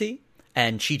Loyalty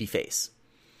and Cheaty Face.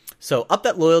 So Up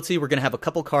That Loyalty, we're going to have a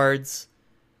couple cards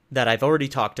that I've already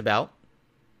talked about,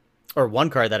 or one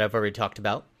card that I've already talked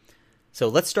about. So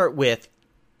let's start with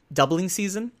Doubling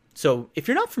Season. So if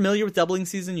you're not familiar with Doubling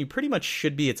Season, you pretty much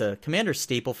should be. It's a commander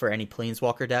staple for any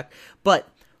Planeswalker deck. But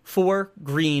 4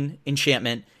 green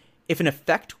enchantment. If an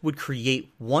effect would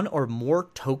create 1 or more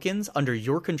tokens under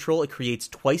your control, it creates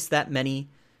twice that many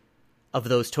of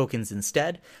those tokens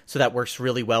instead. So that works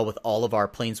really well with all of our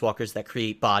planeswalkers that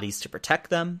create bodies to protect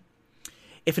them.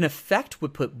 If an effect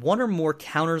would put one or more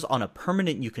counters on a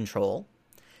permanent you control,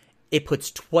 it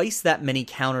puts twice that many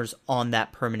counters on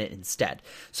that permanent instead.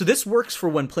 So this works for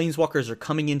when planeswalkers are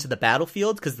coming into the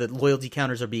battlefield because the loyalty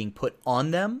counters are being put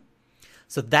on them.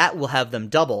 So that will have them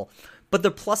double. But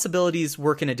the plus abilities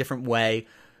work in a different way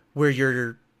where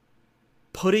you're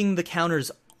putting the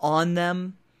counters on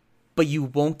them, but you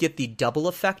won't get the double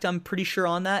effect, I'm pretty sure,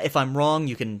 on that. If I'm wrong,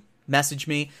 you can message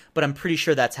me, but I'm pretty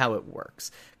sure that's how it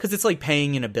works. Because it's like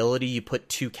paying an ability, you put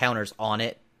 2 counters on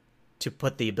it to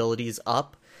put the abilities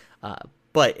up.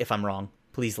 But if I'm wrong,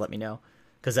 please let me know,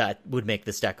 because that would make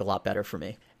this deck a lot better for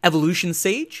me. Evolution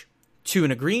Sage, 2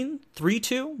 and a green,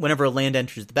 3/2. Whenever a land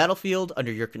enters the battlefield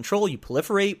under your control, you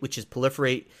proliferate, which is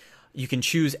proliferate. You can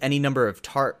choose any number of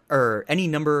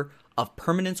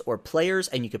permanents or players,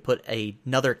 and you could put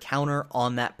another counter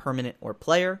on that permanent or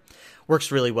player.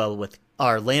 Works really well with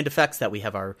our land effects that we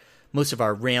have. Most of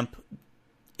our ramp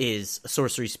is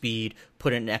sorcery speed,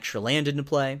 put an extra land into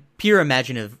play. Pure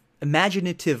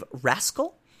Imaginative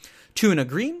Rascal, 2 and a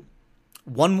green,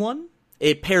 1/1.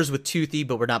 It pairs with Toothy,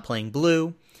 but we're not playing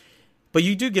blue. But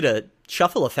you do get a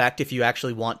shuffle effect if you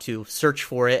actually want to search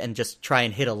for it and just try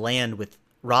and hit a land with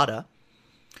Radha.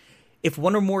 If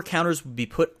one or more counters would be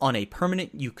put on a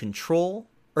permanent you control,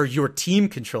 or your team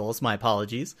controls, my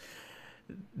apologies,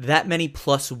 that many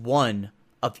 +1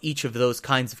 of each of those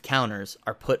kinds of counters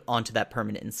are put onto that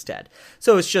permanent instead.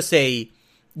 So it's just a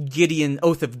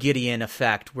Oath of Gideon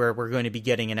effect where we're going to be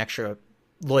getting an extra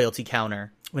loyalty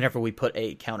counter whenever we put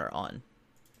a counter on.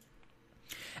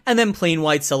 And then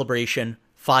Plane-Wide Celebration,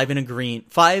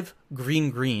 5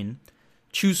 green,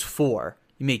 choose 4.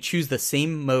 You may choose the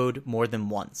same mode more than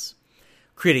once.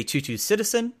 Create a 2/2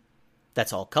 citizen,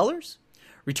 that's all colors.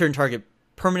 Return target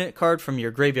permanent card from your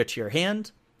graveyard to your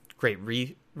hand. Great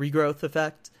regrowth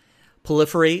effect.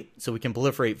 Proliferate, so we can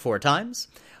proliferate 4 times.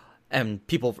 And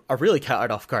people are really caught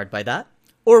off guard by that.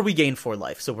 Or we gain 4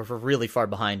 life. So if we're really far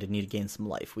behind and need to gain some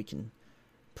life, we can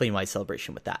Plane-Wide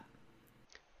Celebration with that.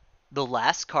 The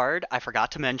last card I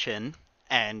forgot to mention,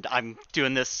 and I'm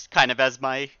doing this kind of as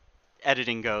my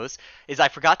editing goes, is I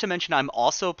forgot to mention I'm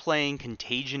also playing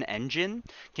Contagion Engine.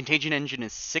 Contagion Engine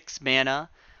is 6 mana.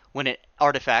 When it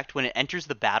enters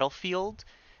the battlefield,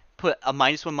 put a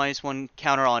 -1/-1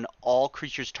 counter on all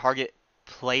creatures target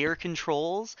player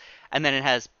controls, and then it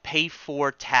has pay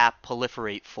 4, tap,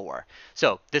 proliferate 4.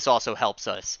 So this also helps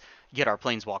us get our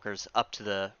planeswalkers up to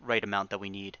the right amount that we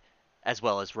need, as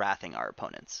well as wrathing our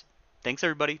opponents. Thanks,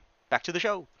 everybody. Back to the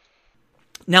show.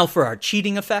 Now for our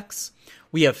cheating effects,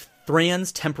 we have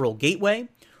Thran's Temporal Gateway,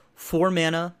 4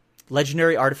 mana,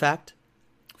 legendary artifact,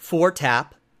 4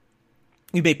 tap.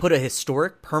 You may put a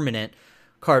historic permanent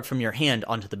card from your hand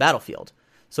onto the battlefield.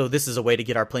 So this is a way to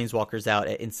get our planeswalkers out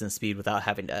at instant speed without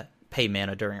having to pay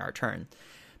mana during our turn.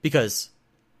 Because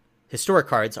historic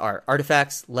cards are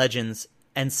artifacts, legends,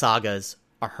 and sagas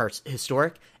are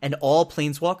historic, and all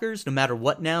planeswalkers, no matter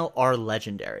what now, are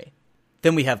legendary.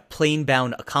 Then we have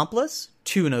Planebound Accomplice,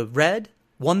 2 and a red,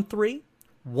 1/3,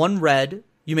 1 red.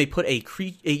 You may put a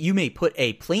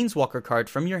planeswalker card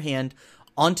from your hand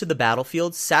onto the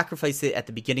battlefield, sacrifice it at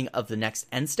the beginning of the next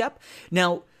end step.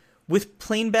 Now, with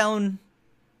Planebound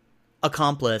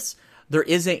Accomplice, there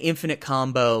is an infinite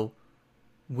combo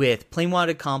with Planebound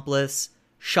Accomplice,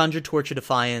 Chandra Torch of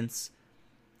Defiance,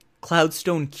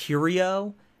 Cloudstone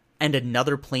Curio, and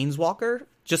another Planeswalker.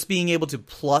 Just being able to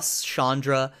plus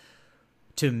Chandra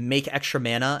to make extra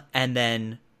mana, and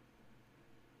then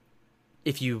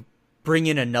if you bring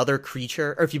in another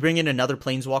creature, or if you bring in another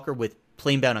Planeswalker with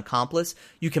Planebound Accomplice,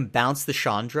 you can bounce the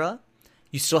Chandra.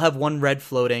 You still have 1 red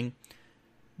floating.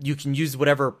 You can use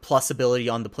whatever plus ability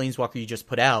on the Planeswalker you just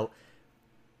put out,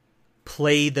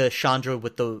 play the Chandra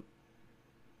with the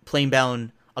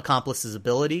Planebound Accomplice's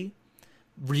ability,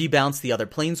 rebounce the other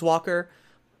Planeswalker,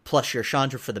 plus your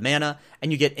Chandra for the mana,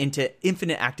 and you get into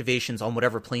infinite activations on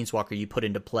whatever Planeswalker you put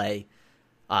into play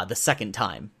the second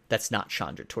time. That's not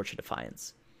Chandra Torch of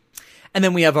Defiance. And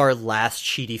then we have our last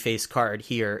cheaty face card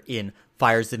here in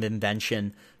Fires of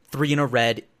Invention. 3 and a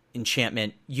red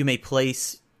enchantment. You may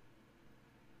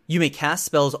cast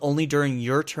spells only during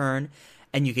your turn,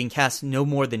 and you can cast no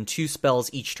more than 2 spells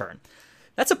each turn.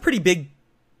 That's a pretty big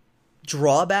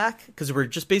drawback, because we're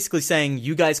just basically saying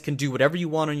you guys can do whatever you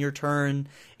want on your turn.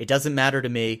 It doesn't matter to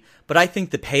me. But I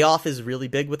think the payoff is really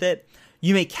big with it.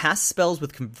 You may cast spells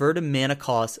with converted mana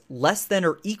cost less than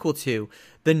or equal to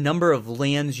the number of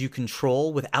lands you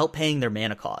control without paying their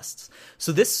mana costs.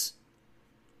 So this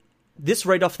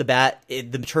right off the bat,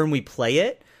 the turn we play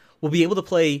it, we'll be able to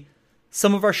play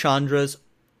some of our Chandras,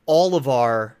 all of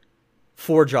our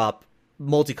 4-drop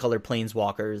multicolored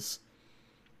planeswalkers,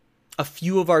 a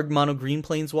few of our mono green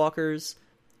planeswalkers,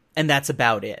 and that's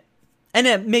about it.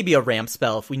 And maybe a ramp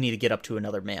spell if we need to get up to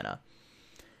another mana.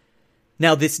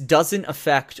 Now, this doesn't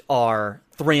affect our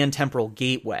Thran Temporal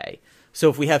Gateway. So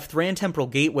if we have Thran Temporal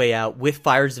Gateway out with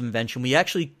Fires of Invention, we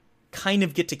actually kind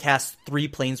of get to cast 3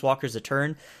 planeswalkers a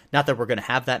turn. Not that we're going to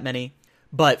have that many,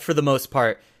 but for the most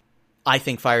part, I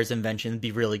think Fires of Invention would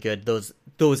be really good. Those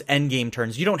endgame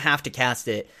turns, you don't have to cast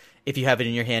it if you have it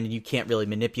in your hand and you can't really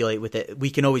manipulate with it. We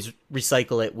can always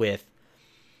recycle it with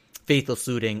Faithless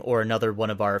Looting or another one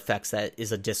of our effects that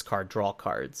is a discard draw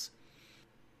cards.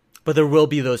 But there will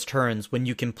be those turns when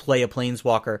you can play a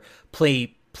Planeswalker,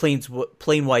 play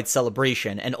Plane-wide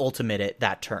Celebration, and ultimate it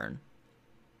that turn.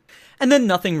 And then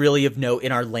nothing really of note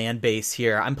in our land base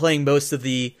here. I'm playing most of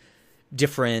the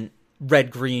different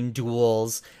red-green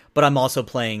duels, but I'm also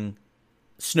playing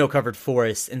snow-covered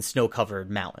forests and snow-covered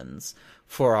mountains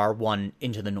for our one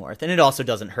into the north. And it also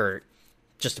doesn't hurt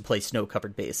just to play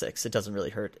snow-covered basics. It doesn't really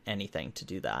hurt anything to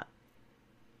do that.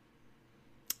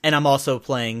 And I'm also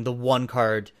playing the one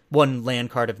land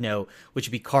card of note, which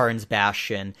would be Karin's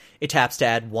Bastion. It taps to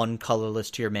add 1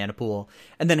 colorless to your mana pool,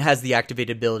 and then has the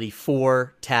activated ability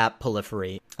 4 tap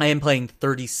proliferate. I am playing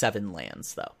 37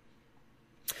 lands, though.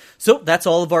 So that's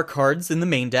all of our cards in the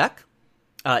main deck.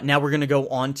 Now we're going to go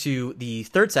on to the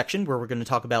third section, where we're going to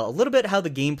talk about a little bit how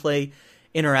the gameplay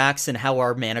interacts and how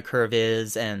our mana curve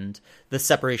is and the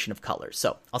separation of colors.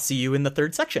 So I'll see you in the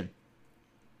third section.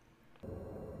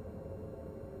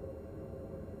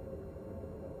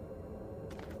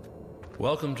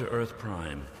 Welcome to Earth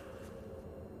Prime.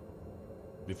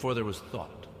 Before there was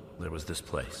thought, there was this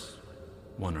place.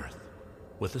 One Earth,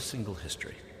 with a single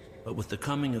history. But with the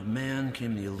coming of man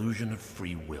came the illusion of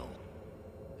free will.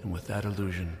 And with that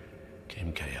illusion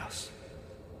came chaos.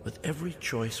 With every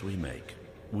choice we make,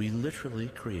 we literally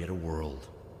create a world.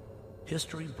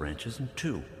 History branches in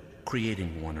 2,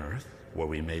 creating one Earth, where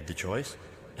we made the choice,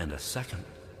 and a second,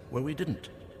 where we didn't.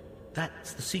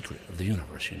 That's the secret of the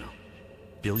universe, you know.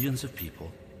 Billions of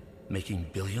people, making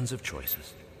billions of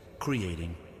choices,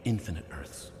 creating infinite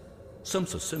Earths. Some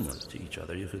so similar to each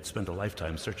other you could spend a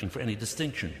lifetime searching for any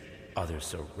distinction. Others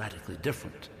so radically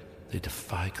different, they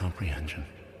defy comprehension.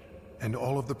 And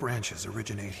all of the branches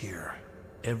originate here.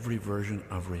 Every version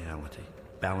of reality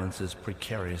balances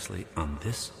precariously on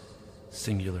this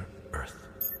singular Earth.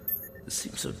 It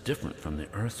seems so different from the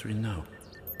Earths we know.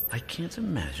 I can't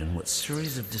imagine what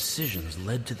series of decisions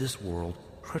led to this world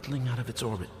hurtling out of its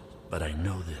orbit. But I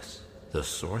know this. The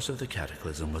source of the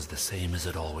cataclysm was the same as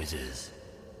it always is.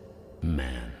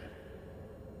 Man.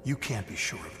 You can't be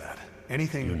sure of that.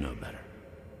 Anything... You know better.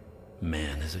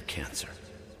 Man is a cancer,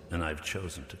 and I've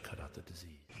chosen to cut out the disease.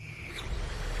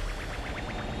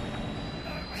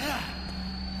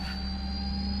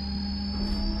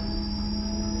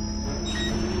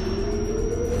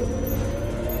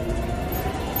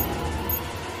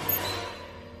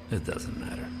 It doesn't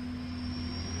matter.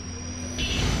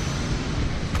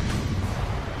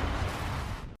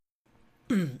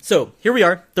 So here we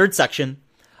are, third section.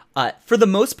 For the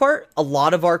most part, a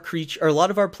lot of our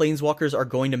planeswalkers are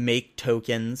going to make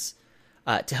tokens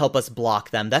to help us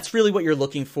block them. That's really what you're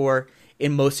looking for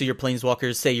in most of your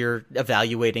planeswalkers. Say you're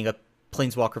evaluating a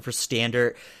planeswalker for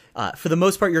standard. For the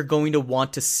most part, you're going to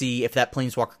want to see if that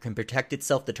planeswalker can protect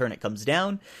itself the turn it comes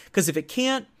down. Because if it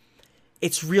can't,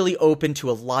 it's really open to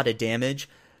a lot of damage.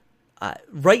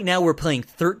 Right now, we're playing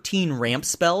 13 ramp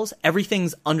spells.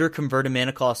 Everything's under converted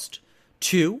mana cost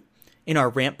 2 in our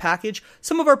ramp package.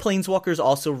 Some of our planeswalkers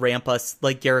also ramp us,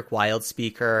 like Garruk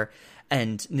Wildspeaker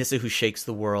and Nissa Who Shakes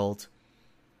the World.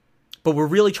 But we're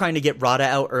really trying to get Radha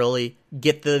out early,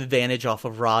 get the advantage off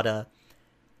of Radha,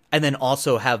 and then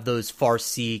also have those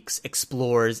Farseeks,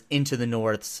 Explorers, Into the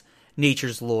Norths,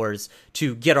 Nature's Lures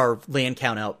to get our land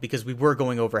count out, because we were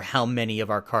going over how many of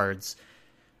our cards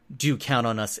do count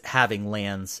on us having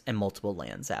lands and multiple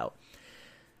lands out.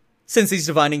 Sensei's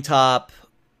Divining Top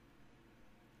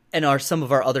and some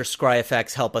of our other scry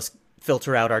effects help us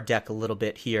filter out our deck a little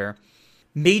bit here.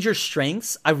 Major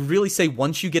strengths, I would really say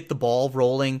once you get the ball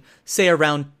rolling, say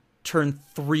around turn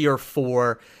 3 or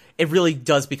 4, it really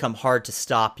does become hard to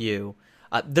stop you.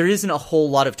 There isn't a whole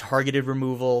lot of targeted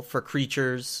removal for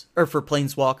creatures, or for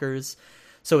planeswalkers,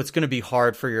 so it's going to be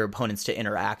hard for your opponents to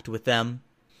interact with them.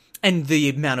 And the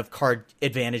amount of card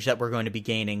advantage that we're going to be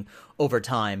gaining over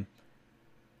time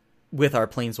with our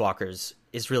planeswalkers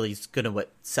is really going to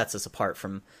what sets us apart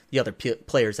from the other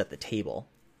players at the table.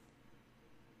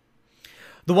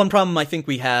 The one problem I think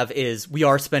we have is we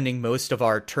are spending most of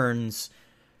our turns,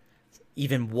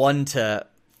 even 1 to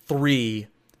 3,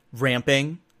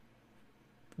 ramping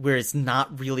where it's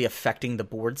not really affecting the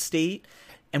board state,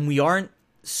 and we aren't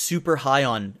super high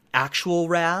on actual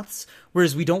wraths,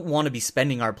 whereas we don't want to be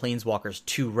spending our planeswalkers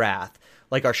to wrath,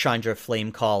 like our Chandra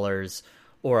Flamecallers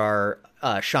or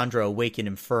our Chandra Awakened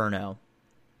Inferno.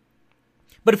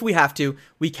 But if we have to,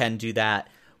 we can do that.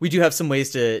 We do have some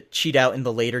ways to cheat out in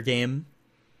the later game.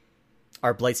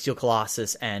 Our Blightsteel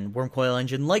Colossus and Wormcoil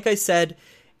Engine. Like I said,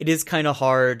 it is kind of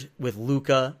hard with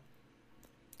Luca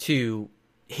to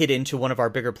hit into one of our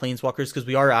bigger planeswalkers because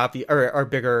we are our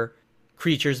bigger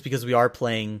creatures, because we are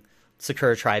playing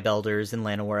Sakura Tribe Elders and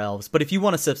Llanowar Elves. But if you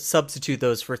want to substitute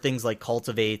those for things like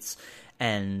Cultivates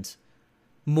and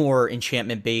more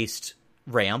enchantment-based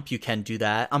ramp, you can do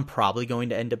that. I'm probably going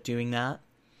to end up doing that.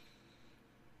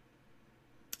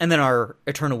 And then our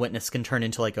Eternal Witness can turn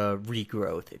into like a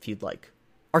regrowth if you'd like.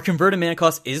 Our converted mana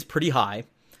cost is pretty high,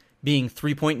 being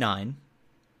 3.9.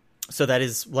 So that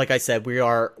is, like I said, we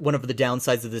are one of the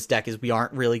downsides of this deck is we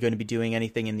aren't really going to be doing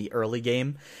anything in the early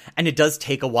game. And it does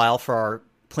take a while for our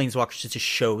planeswalkers to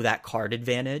show that card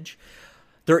advantage.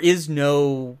 There are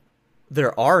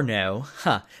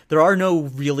no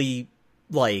really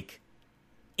like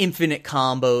infinite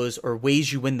combos or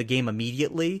ways you win the game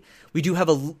immediately. We do have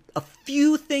a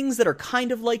few things that are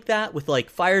kind of like that with like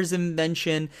Fire's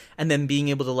Invention and then being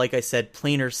able to, like I said,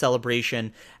 Planar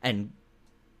Celebration and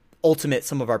ultimate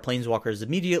some of our planeswalkers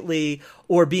immediately,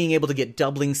 or being able to get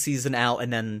Doubling Season out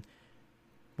and then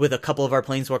with a couple of our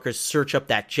planeswalkers search up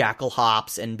that Jackal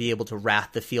Hops and be able to wrath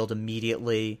the field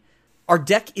immediately. Our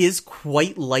deck is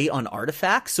quite light on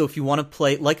artifacts, so if you want to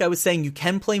play, like I was saying, you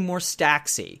can play more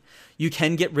Staxy. You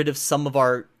can get rid of some of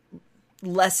our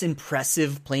less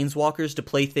impressive planeswalkers to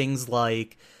play things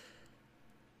like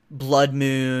Blood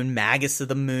Moon, Magus of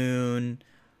the Moon,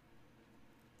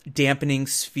 Dampening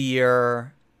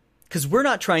Sphere, because we're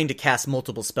not trying to cast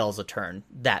multiple spells a turn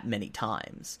that many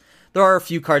times. There are a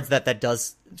few cards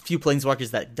few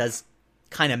planeswalkers that does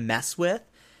kind of mess with,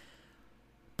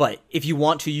 but if you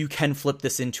want to, you can flip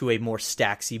this into a more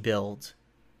Staxy build.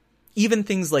 Even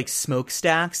things like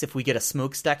Smokestacks, if we get a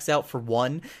Smokestacks out for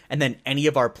one, and then any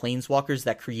of our planeswalkers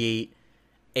that create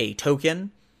a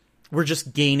token, we're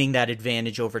just gaining that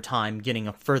advantage over time,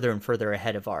 getting further and further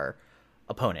ahead of our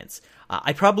opponents.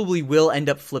 I probably will end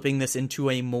up flipping this into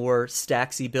a more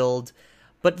Staxy build,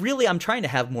 but really I'm trying to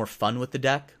have more fun with the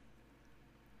deck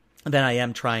than I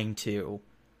am trying to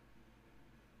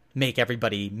make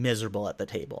everybody miserable at the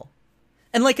table.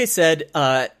 And like I said,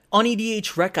 on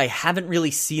EDH Rec, I haven't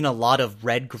really seen a lot of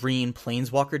red-green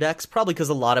Planeswalker decks, probably because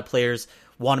a lot of players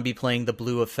want to be playing the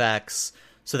blue effects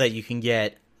so that you can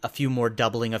get a few more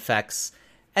doubling effects,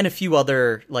 and a few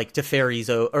other, like Teferi's,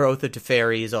 or Oath of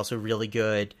Teferi is also really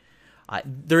good.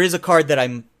 There is a card that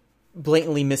I'm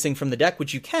blatantly missing from the deck,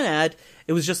 which you can add.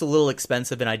 It was just a little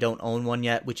expensive, and I don't own one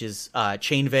yet, which is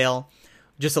Chain Veil,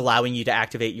 just allowing you to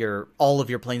activate all of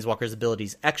your Planeswalker's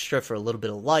abilities extra for a little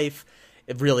bit of life.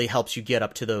 It really helps you get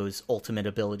up to those ultimate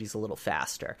abilities a little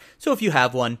faster. So if you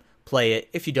have one, play it.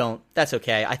 If you don't, that's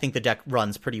okay. I think the deck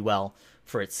runs pretty well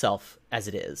for itself as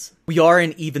it is. We are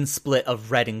an even split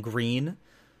of red and green,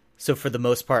 so for the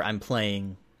most part, I'm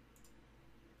playing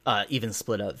even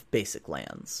split of basic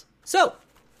lands. So,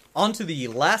 on to the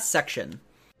last section.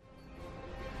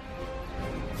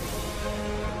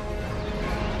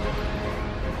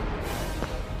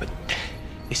 But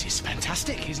this is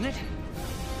fantastic, isn't it?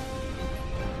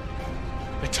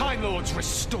 The Time Lord's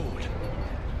restored.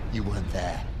 You weren't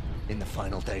there in the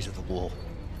final days of the war.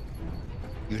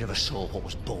 You never saw what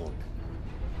was born.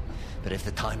 But if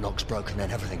the time lock's broken,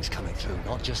 then everything's coming through.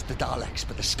 Not just the Daleks,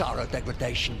 but the Skaro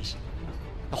degradations.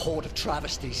 The Horde of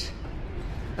Travesties.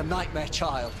 The Nightmare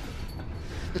Child.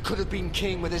 The could have been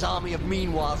king with his army of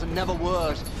meanwhiles and never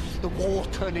were. The war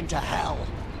turned into hell.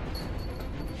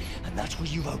 And that's where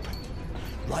you've opened.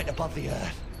 Right above the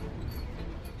earth.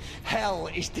 Hell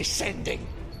is descending.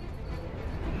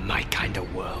 My kind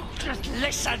of world. Just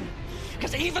listen!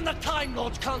 Because even the Time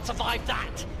Lords can't survive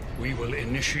that! We will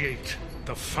initiate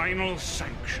the final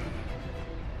sanction.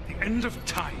 The end of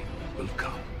time will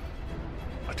come.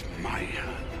 At my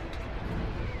hand.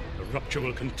 The rupture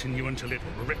will continue until it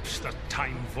rips the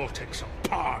time vortex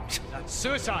apart. That's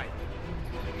suicide.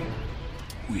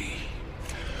 We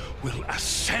will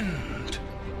ascend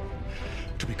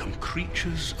to become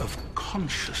creatures of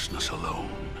consciousness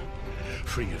alone.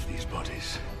 Free of these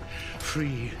bodies.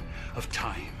 Free of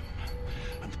time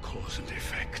and cause and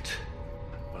effect.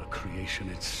 While creation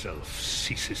itself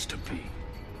ceases to be.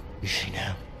 You see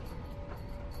now?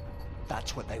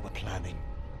 That's what they were planning.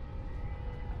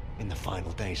 In the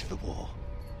final days of the war.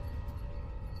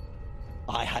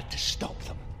 I had to stop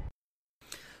them.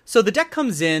 So the deck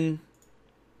comes in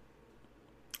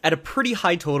at a pretty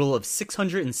high total of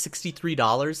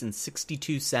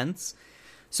 $663.62.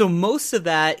 So most of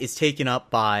that is taken up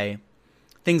by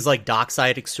things like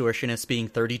Dockside Extortionist being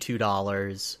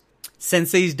 $32,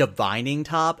 Sensei's Divining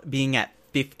Top being at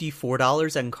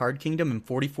 $54 on Card Kingdom and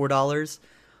 $44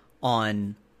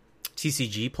 on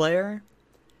TCG Player,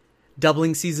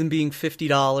 Doubling Season being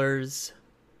 $50,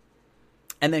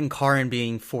 and then Karin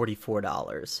being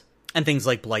 $44. And things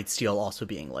like Blightsteel also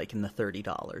being like in the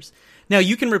 $30. Now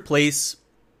you can replace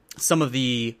some of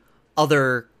the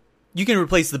other... You can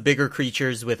replace the bigger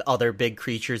creatures with other big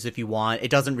creatures if you want. It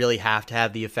doesn't really have to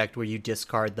have the effect where you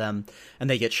discard them and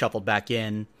they get shuffled back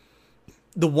in.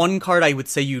 The one card I would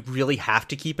say you'd really have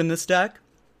to keep in this deck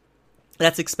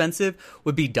that's expensive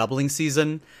would be Doubling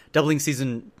Season. Doubling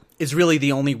Season is really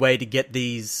the only way to get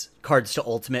these cards to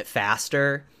Ultimate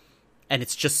faster, and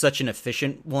it's just such an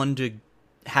efficient one to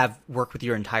have work with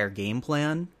your entire game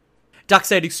plan.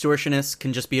 Dockside Extortionist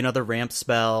can just be another ramp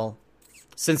spell.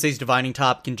 Sensei's Divining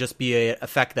Top can just be an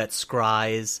effect that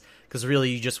scries, because really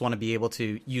you just want to be able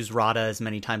to use Rada as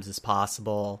many times as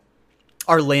possible.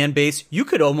 Our land base, you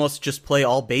could almost just play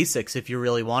all basics if you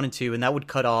really wanted to, and that would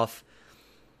cut off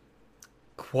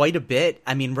quite a bit.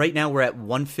 I mean, right now we're at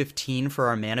 115 for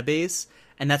our mana base,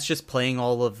 and that's just playing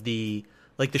all of the,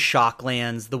 like the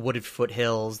Shocklands, the Wooded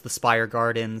Foothills, the Spire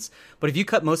Gardens. But if you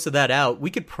cut most of that out, we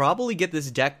could probably get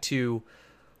this deck to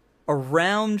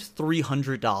around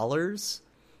 $300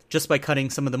 just by cutting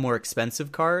some of the more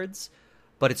expensive cards,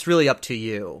 but it's really up to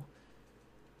you.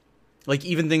 Like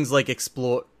even things like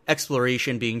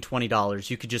Exploration being $20,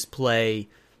 you could just play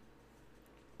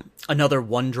another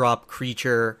 1-drop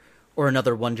creature or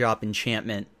another 1-drop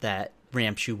enchantment that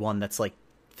ramps you one that's like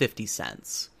 50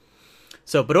 cents.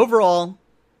 So, but overall,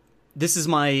 this is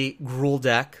my Gruul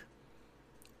deck.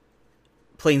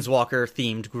 Planeswalker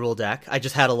themed Gruul deck. I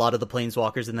just had a lot of the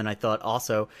Planeswalkers, and then I thought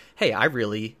also, hey, I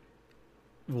really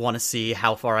want to see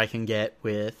how far I can get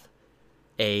with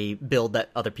a build that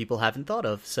other people haven't thought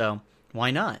of, so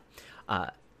why not?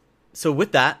 So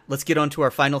with that, let's get on to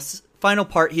our final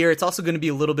part here. It's also going to be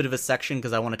a little bit of a section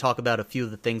because I want to talk about a few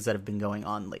of the things that have been going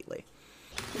on lately.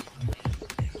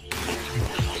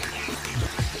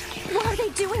 What are they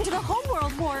doing to the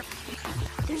homeworld warp?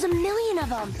 There's a million of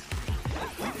them.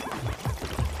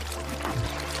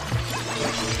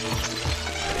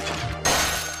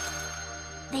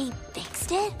 They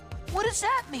fixed it? What does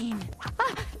that mean?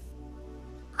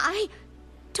 I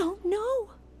don't know.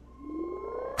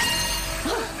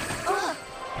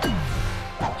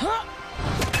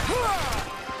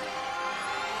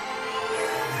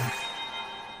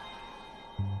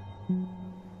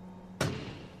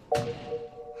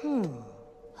 Who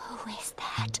is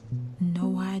that?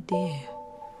 No idea.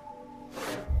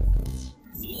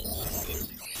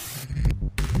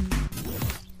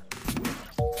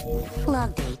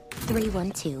 Log date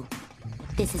 312.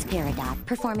 This is Peridot,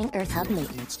 performing Earth Hub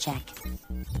maintenance check.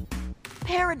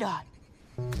 Peridot.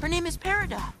 Her name is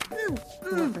Peridot.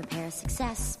 Warp repair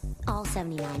success. All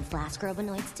 79 flask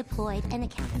robinoids deployed and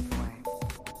accounted for.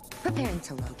 Preparing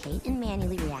to locate and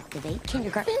manually reactivate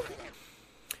kindergarten.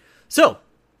 So,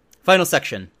 final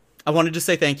section. I wanted to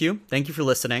say thank you. Thank you for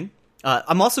listening.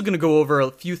 I'm also going to go over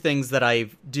a few things that I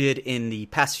did in the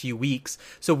past few weeks.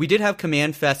 So we did have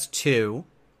Command Fest 2,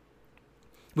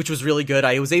 which was really good.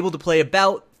 I was able to play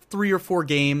about 3 or 4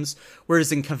 games,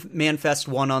 whereas in Command Fest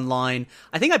 1 online,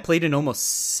 I think I played in almost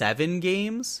 7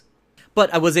 games.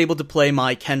 But I was able to play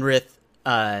my Kenrith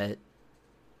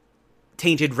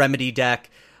Tainted Remedy deck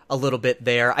a little bit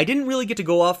there. I didn't really get to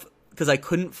go off because I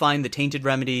couldn't find the Tainted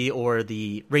Remedy or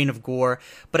the Reign of Gore,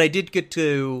 but I did get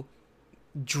to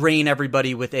drain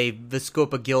everybody with a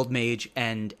Viscopa Guildmage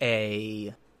and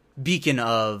a Beacon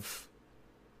of...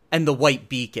 and the White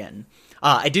Beacon.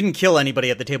 I didn't kill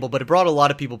anybody at the table, but it brought a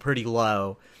lot of people pretty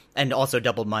low, and also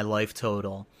doubled my life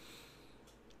total.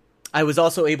 I was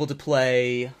also able to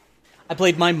play... I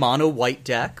played my mono white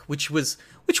deck, which went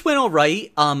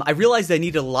alright. I realized I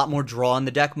needed a lot more draw in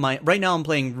the deck. Right now I'm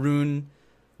playing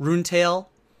Runetail.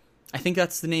 I think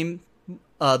that's the name.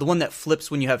 The one that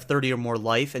flips when you have 30 or more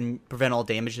life and prevent all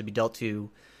damage to be dealt to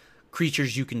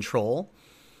creatures you control.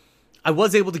 I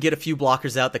was able to get a few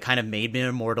blockers out that kind of made me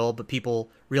immortal, but people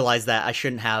realized that I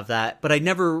shouldn't have that. But I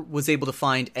never was able to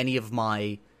find any of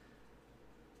my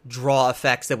draw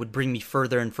effects that would bring me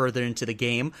further and further into the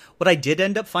game. What I did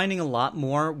end up finding a lot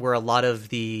more were a lot of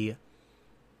the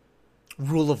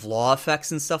rule of law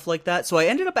effects and stuff like that. So I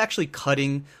ended up actually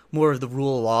cutting more of the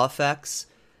rule of law effects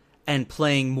and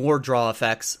playing more draw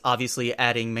effects, obviously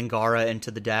adding Mangara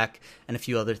into the deck and a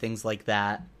few other things like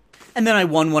that. And then I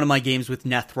won one of my games with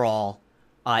Nethrall.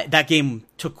 That game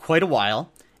took quite a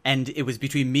while, and it was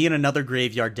between me and another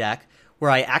graveyard deck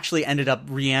where I actually ended up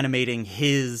reanimating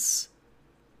his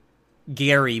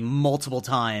Gary multiple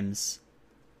times,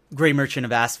 Grey Merchant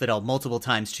of Asphodel multiple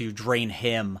times to drain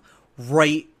him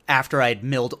right after I'd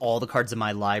milled all the cards in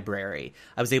my library.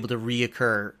 I was able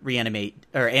to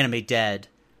animate dead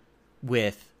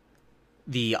with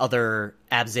the other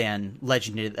Abzan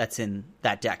legend that's in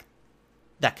that deck,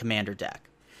 that commander deck.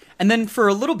 And then for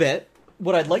a little bit,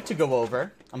 what I'd like to go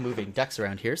over, I'm moving decks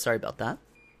around here, sorry about that.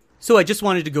 So I just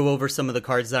wanted to go over some of the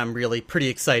cards that I'm really pretty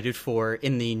excited for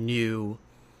in the new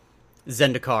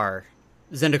Zendikar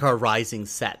Rising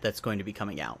set that's going to be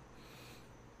coming out.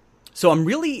 So I'm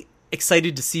really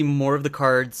excited to see more of the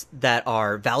cards that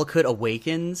are Valakut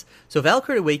Awakens. So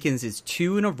Valakut Awakens is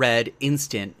 2 in a red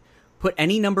instant. Put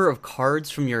any number of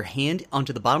cards from your hand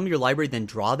onto the bottom of your library, then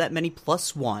draw that many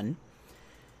 +1.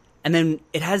 And then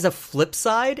it has a flip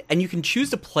side, and you can choose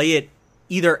to play it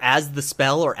either as the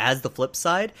spell or as the flip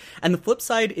side. And the flip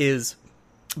side is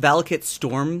Valakut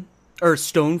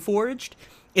Stoneforged.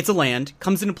 It's a land,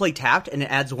 comes into play tapped, and it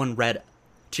adds 1 red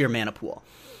to your mana pool.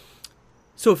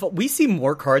 So if we see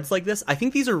more cards like this, I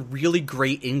think these are really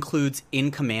great includes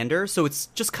in Commander. So it's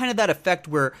just kind of that effect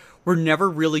where we're never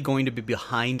really going to be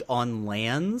behind on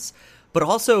lands. But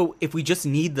also, if we just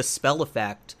need the spell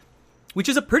effect, which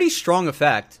is a pretty strong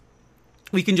effect,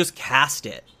 we can just cast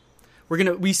it. We're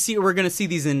gonna see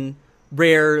these in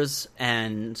rares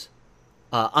and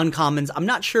uncommons. I'm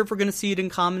not sure if we're gonna see it in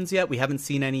commons yet. We haven't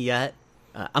seen any yet.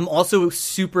 I'm also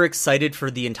super excited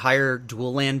for the entire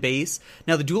dual land base.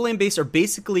 Now, the dual land base are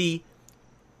basically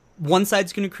one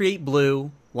side's going to create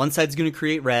blue, one side's going to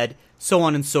create red, so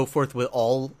on and so forth with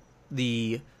all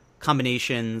the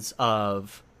combinations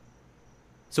of...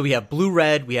 So we have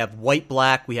blue-red, we have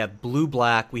white-black, we have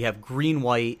blue-black, we have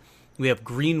green-white, we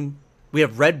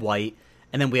have red-white,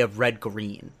 and then we have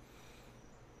red-green.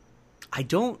 I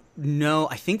don't know.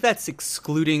 I think that's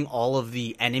excluding all of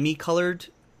the enemy-colored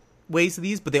ways of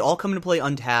these, but they all come into play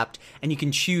untapped, and you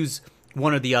can choose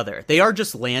one or the other. They are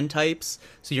just land types,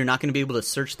 so you're not going to be able to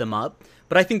search them up,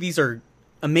 but I think these are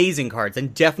amazing cards,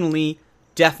 and definitely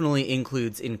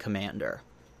includes in Commander.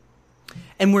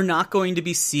 And we're not going to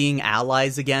be seeing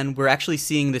allies again. We're actually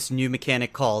seeing this new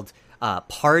mechanic called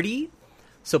Party.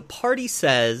 So Party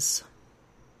says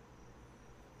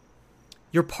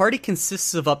your party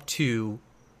consists of up to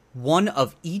 1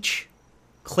 of each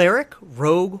Cleric,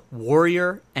 Rogue,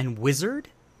 Warrior, and Wizard.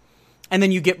 And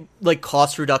then you get like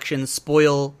cost reductions.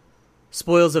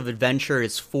 Spoils of Adventure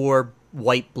is 4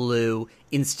 white, blue,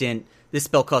 instant. This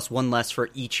spell costs 1 less for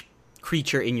each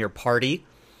creature in your party.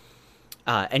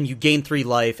 And you gain 3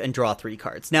 life and draw 3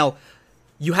 cards. Now,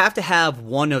 you have to have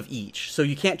 1 of each. So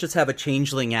you can't just have a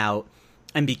Changeling out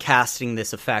and be casting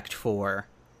this effect for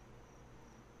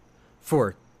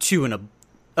 2 and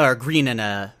a... green and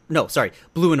a... No, sorry,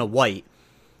 blue and a white.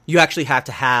 You actually have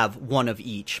to have 1 of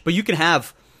each. But you can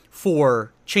have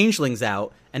 4 Changelings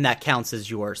out, and that counts as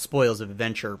your Spoils of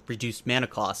Adventure reduced mana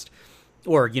cost.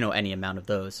 Or, any amount of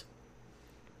those.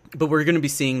 But we're going to be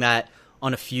seeing that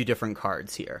on a few different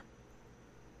cards here.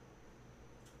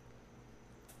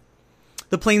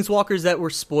 The Planeswalkers that were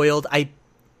spoiled,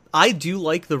 I do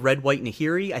like the red-white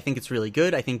Nahiri. I think it's really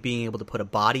good. I think being able to put a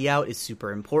body out is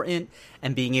super important.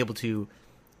 And being able to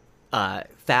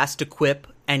fast equip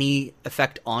any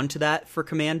effect onto that for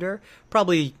Commander.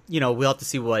 Probably, we'll have to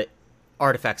see what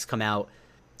artifacts come out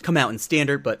in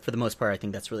Standard, but for the most part, I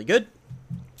think that's really good.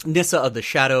 Nissa of the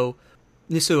Shadowed.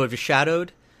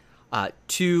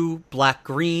 2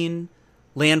 black-green.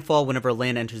 Landfall, whenever a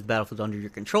land enters the battlefield under your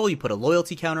control, you put a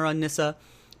loyalty counter on Nissa.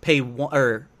 Pay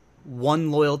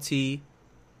one loyalty.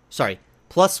 Sorry,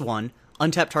 +1.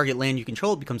 Untap target land you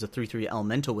control. It becomes a 3/3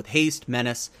 elemental with haste,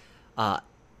 menace,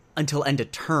 until end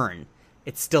of turn.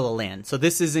 It's still a land. So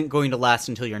this isn't going to last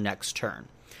until your next turn.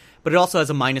 But it also has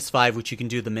a -5, which you can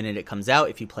do the minute it comes out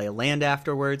if you play a land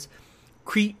afterwards.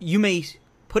 You may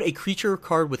put a creature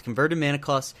card with converted mana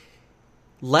cost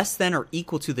less than or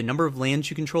equal to the number of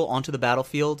lands you control onto the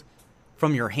battlefield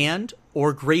from your hand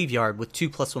or graveyard with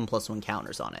 2 +1/+1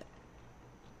 counters on it.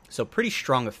 So pretty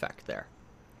strong effect there.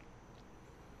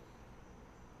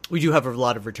 We do have a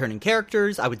lot of returning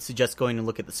characters. I would suggest going and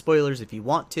look at the spoilers if you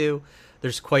want to.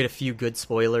 There's quite a few good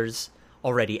spoilers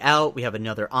already out. We have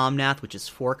another Omnath, which is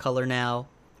 4-color now.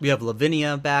 We have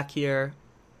Lavinia back here.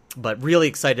 But really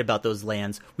excited about those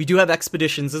lands. We do have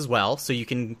expeditions as well, so you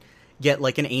can get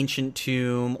like an Ancient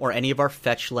Tomb or any of our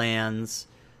fetch lands,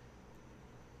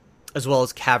 as well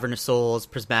as Cavern of Souls,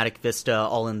 Prismatic Vista,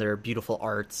 all in their beautiful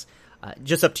arts.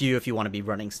 Just up to you if you want to be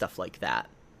running stuff like that.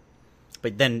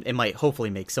 But then it might hopefully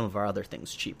make some of our other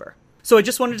things cheaper. So I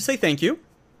just wanted to say thank you.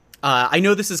 I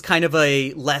know this is kind of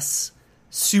a less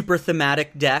super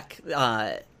thematic deck.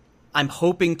 I'm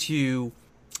hoping to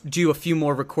do a few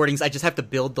more recordings. I just have to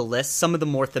build the list. Some of the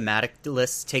more thematic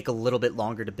lists take a little bit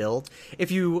longer to build. If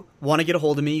you want to get a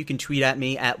hold of me, you can tweet at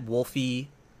me at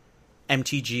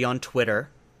WolfieMTG on Twitter.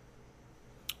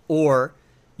 Or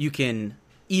you can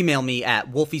email me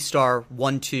at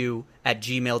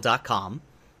wolfiestar12@gmail.com,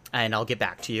 and I'll get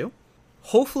back to you.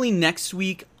 Hopefully next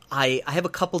week, I have a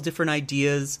couple different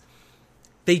ideas.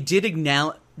 They did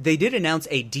announce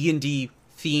a D&D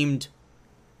themed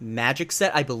Magic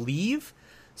set, I believe.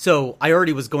 So I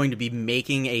already was going to be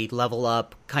making a level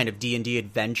up kind of D&D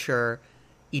adventure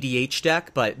EDH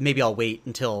deck, but maybe I'll wait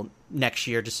until next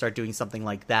year to start doing something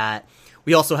like that.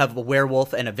 We also have a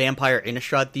werewolf and a vampire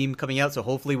Innistrad theme coming out, so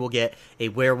hopefully we'll get a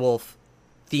werewolf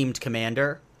themed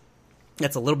commander.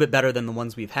 That's a little bit better than the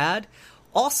ones we've had.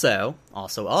 Also,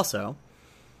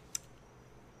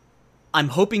 I'm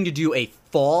hoping to do a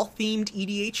fall-themed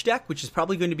EDH deck, which is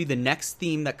probably going to be the next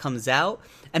theme that comes out,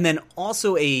 and then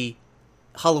also a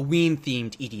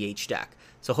Halloween-themed EDH deck.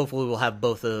 So hopefully we'll have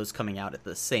both of those coming out at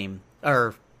the same,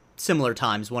 or similar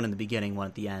times, one in the beginning, one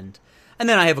at the end. And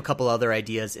then I have a couple other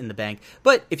ideas in the bank.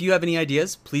 But if you have any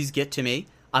ideas, please get to me.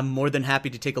 I'm more than happy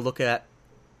to take a look at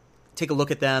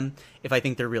them. If I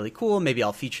think they're really cool, maybe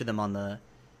I'll feature them on the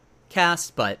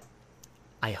cast, but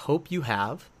I hope you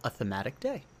have a thematic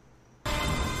day.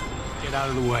 Get out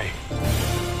of the way.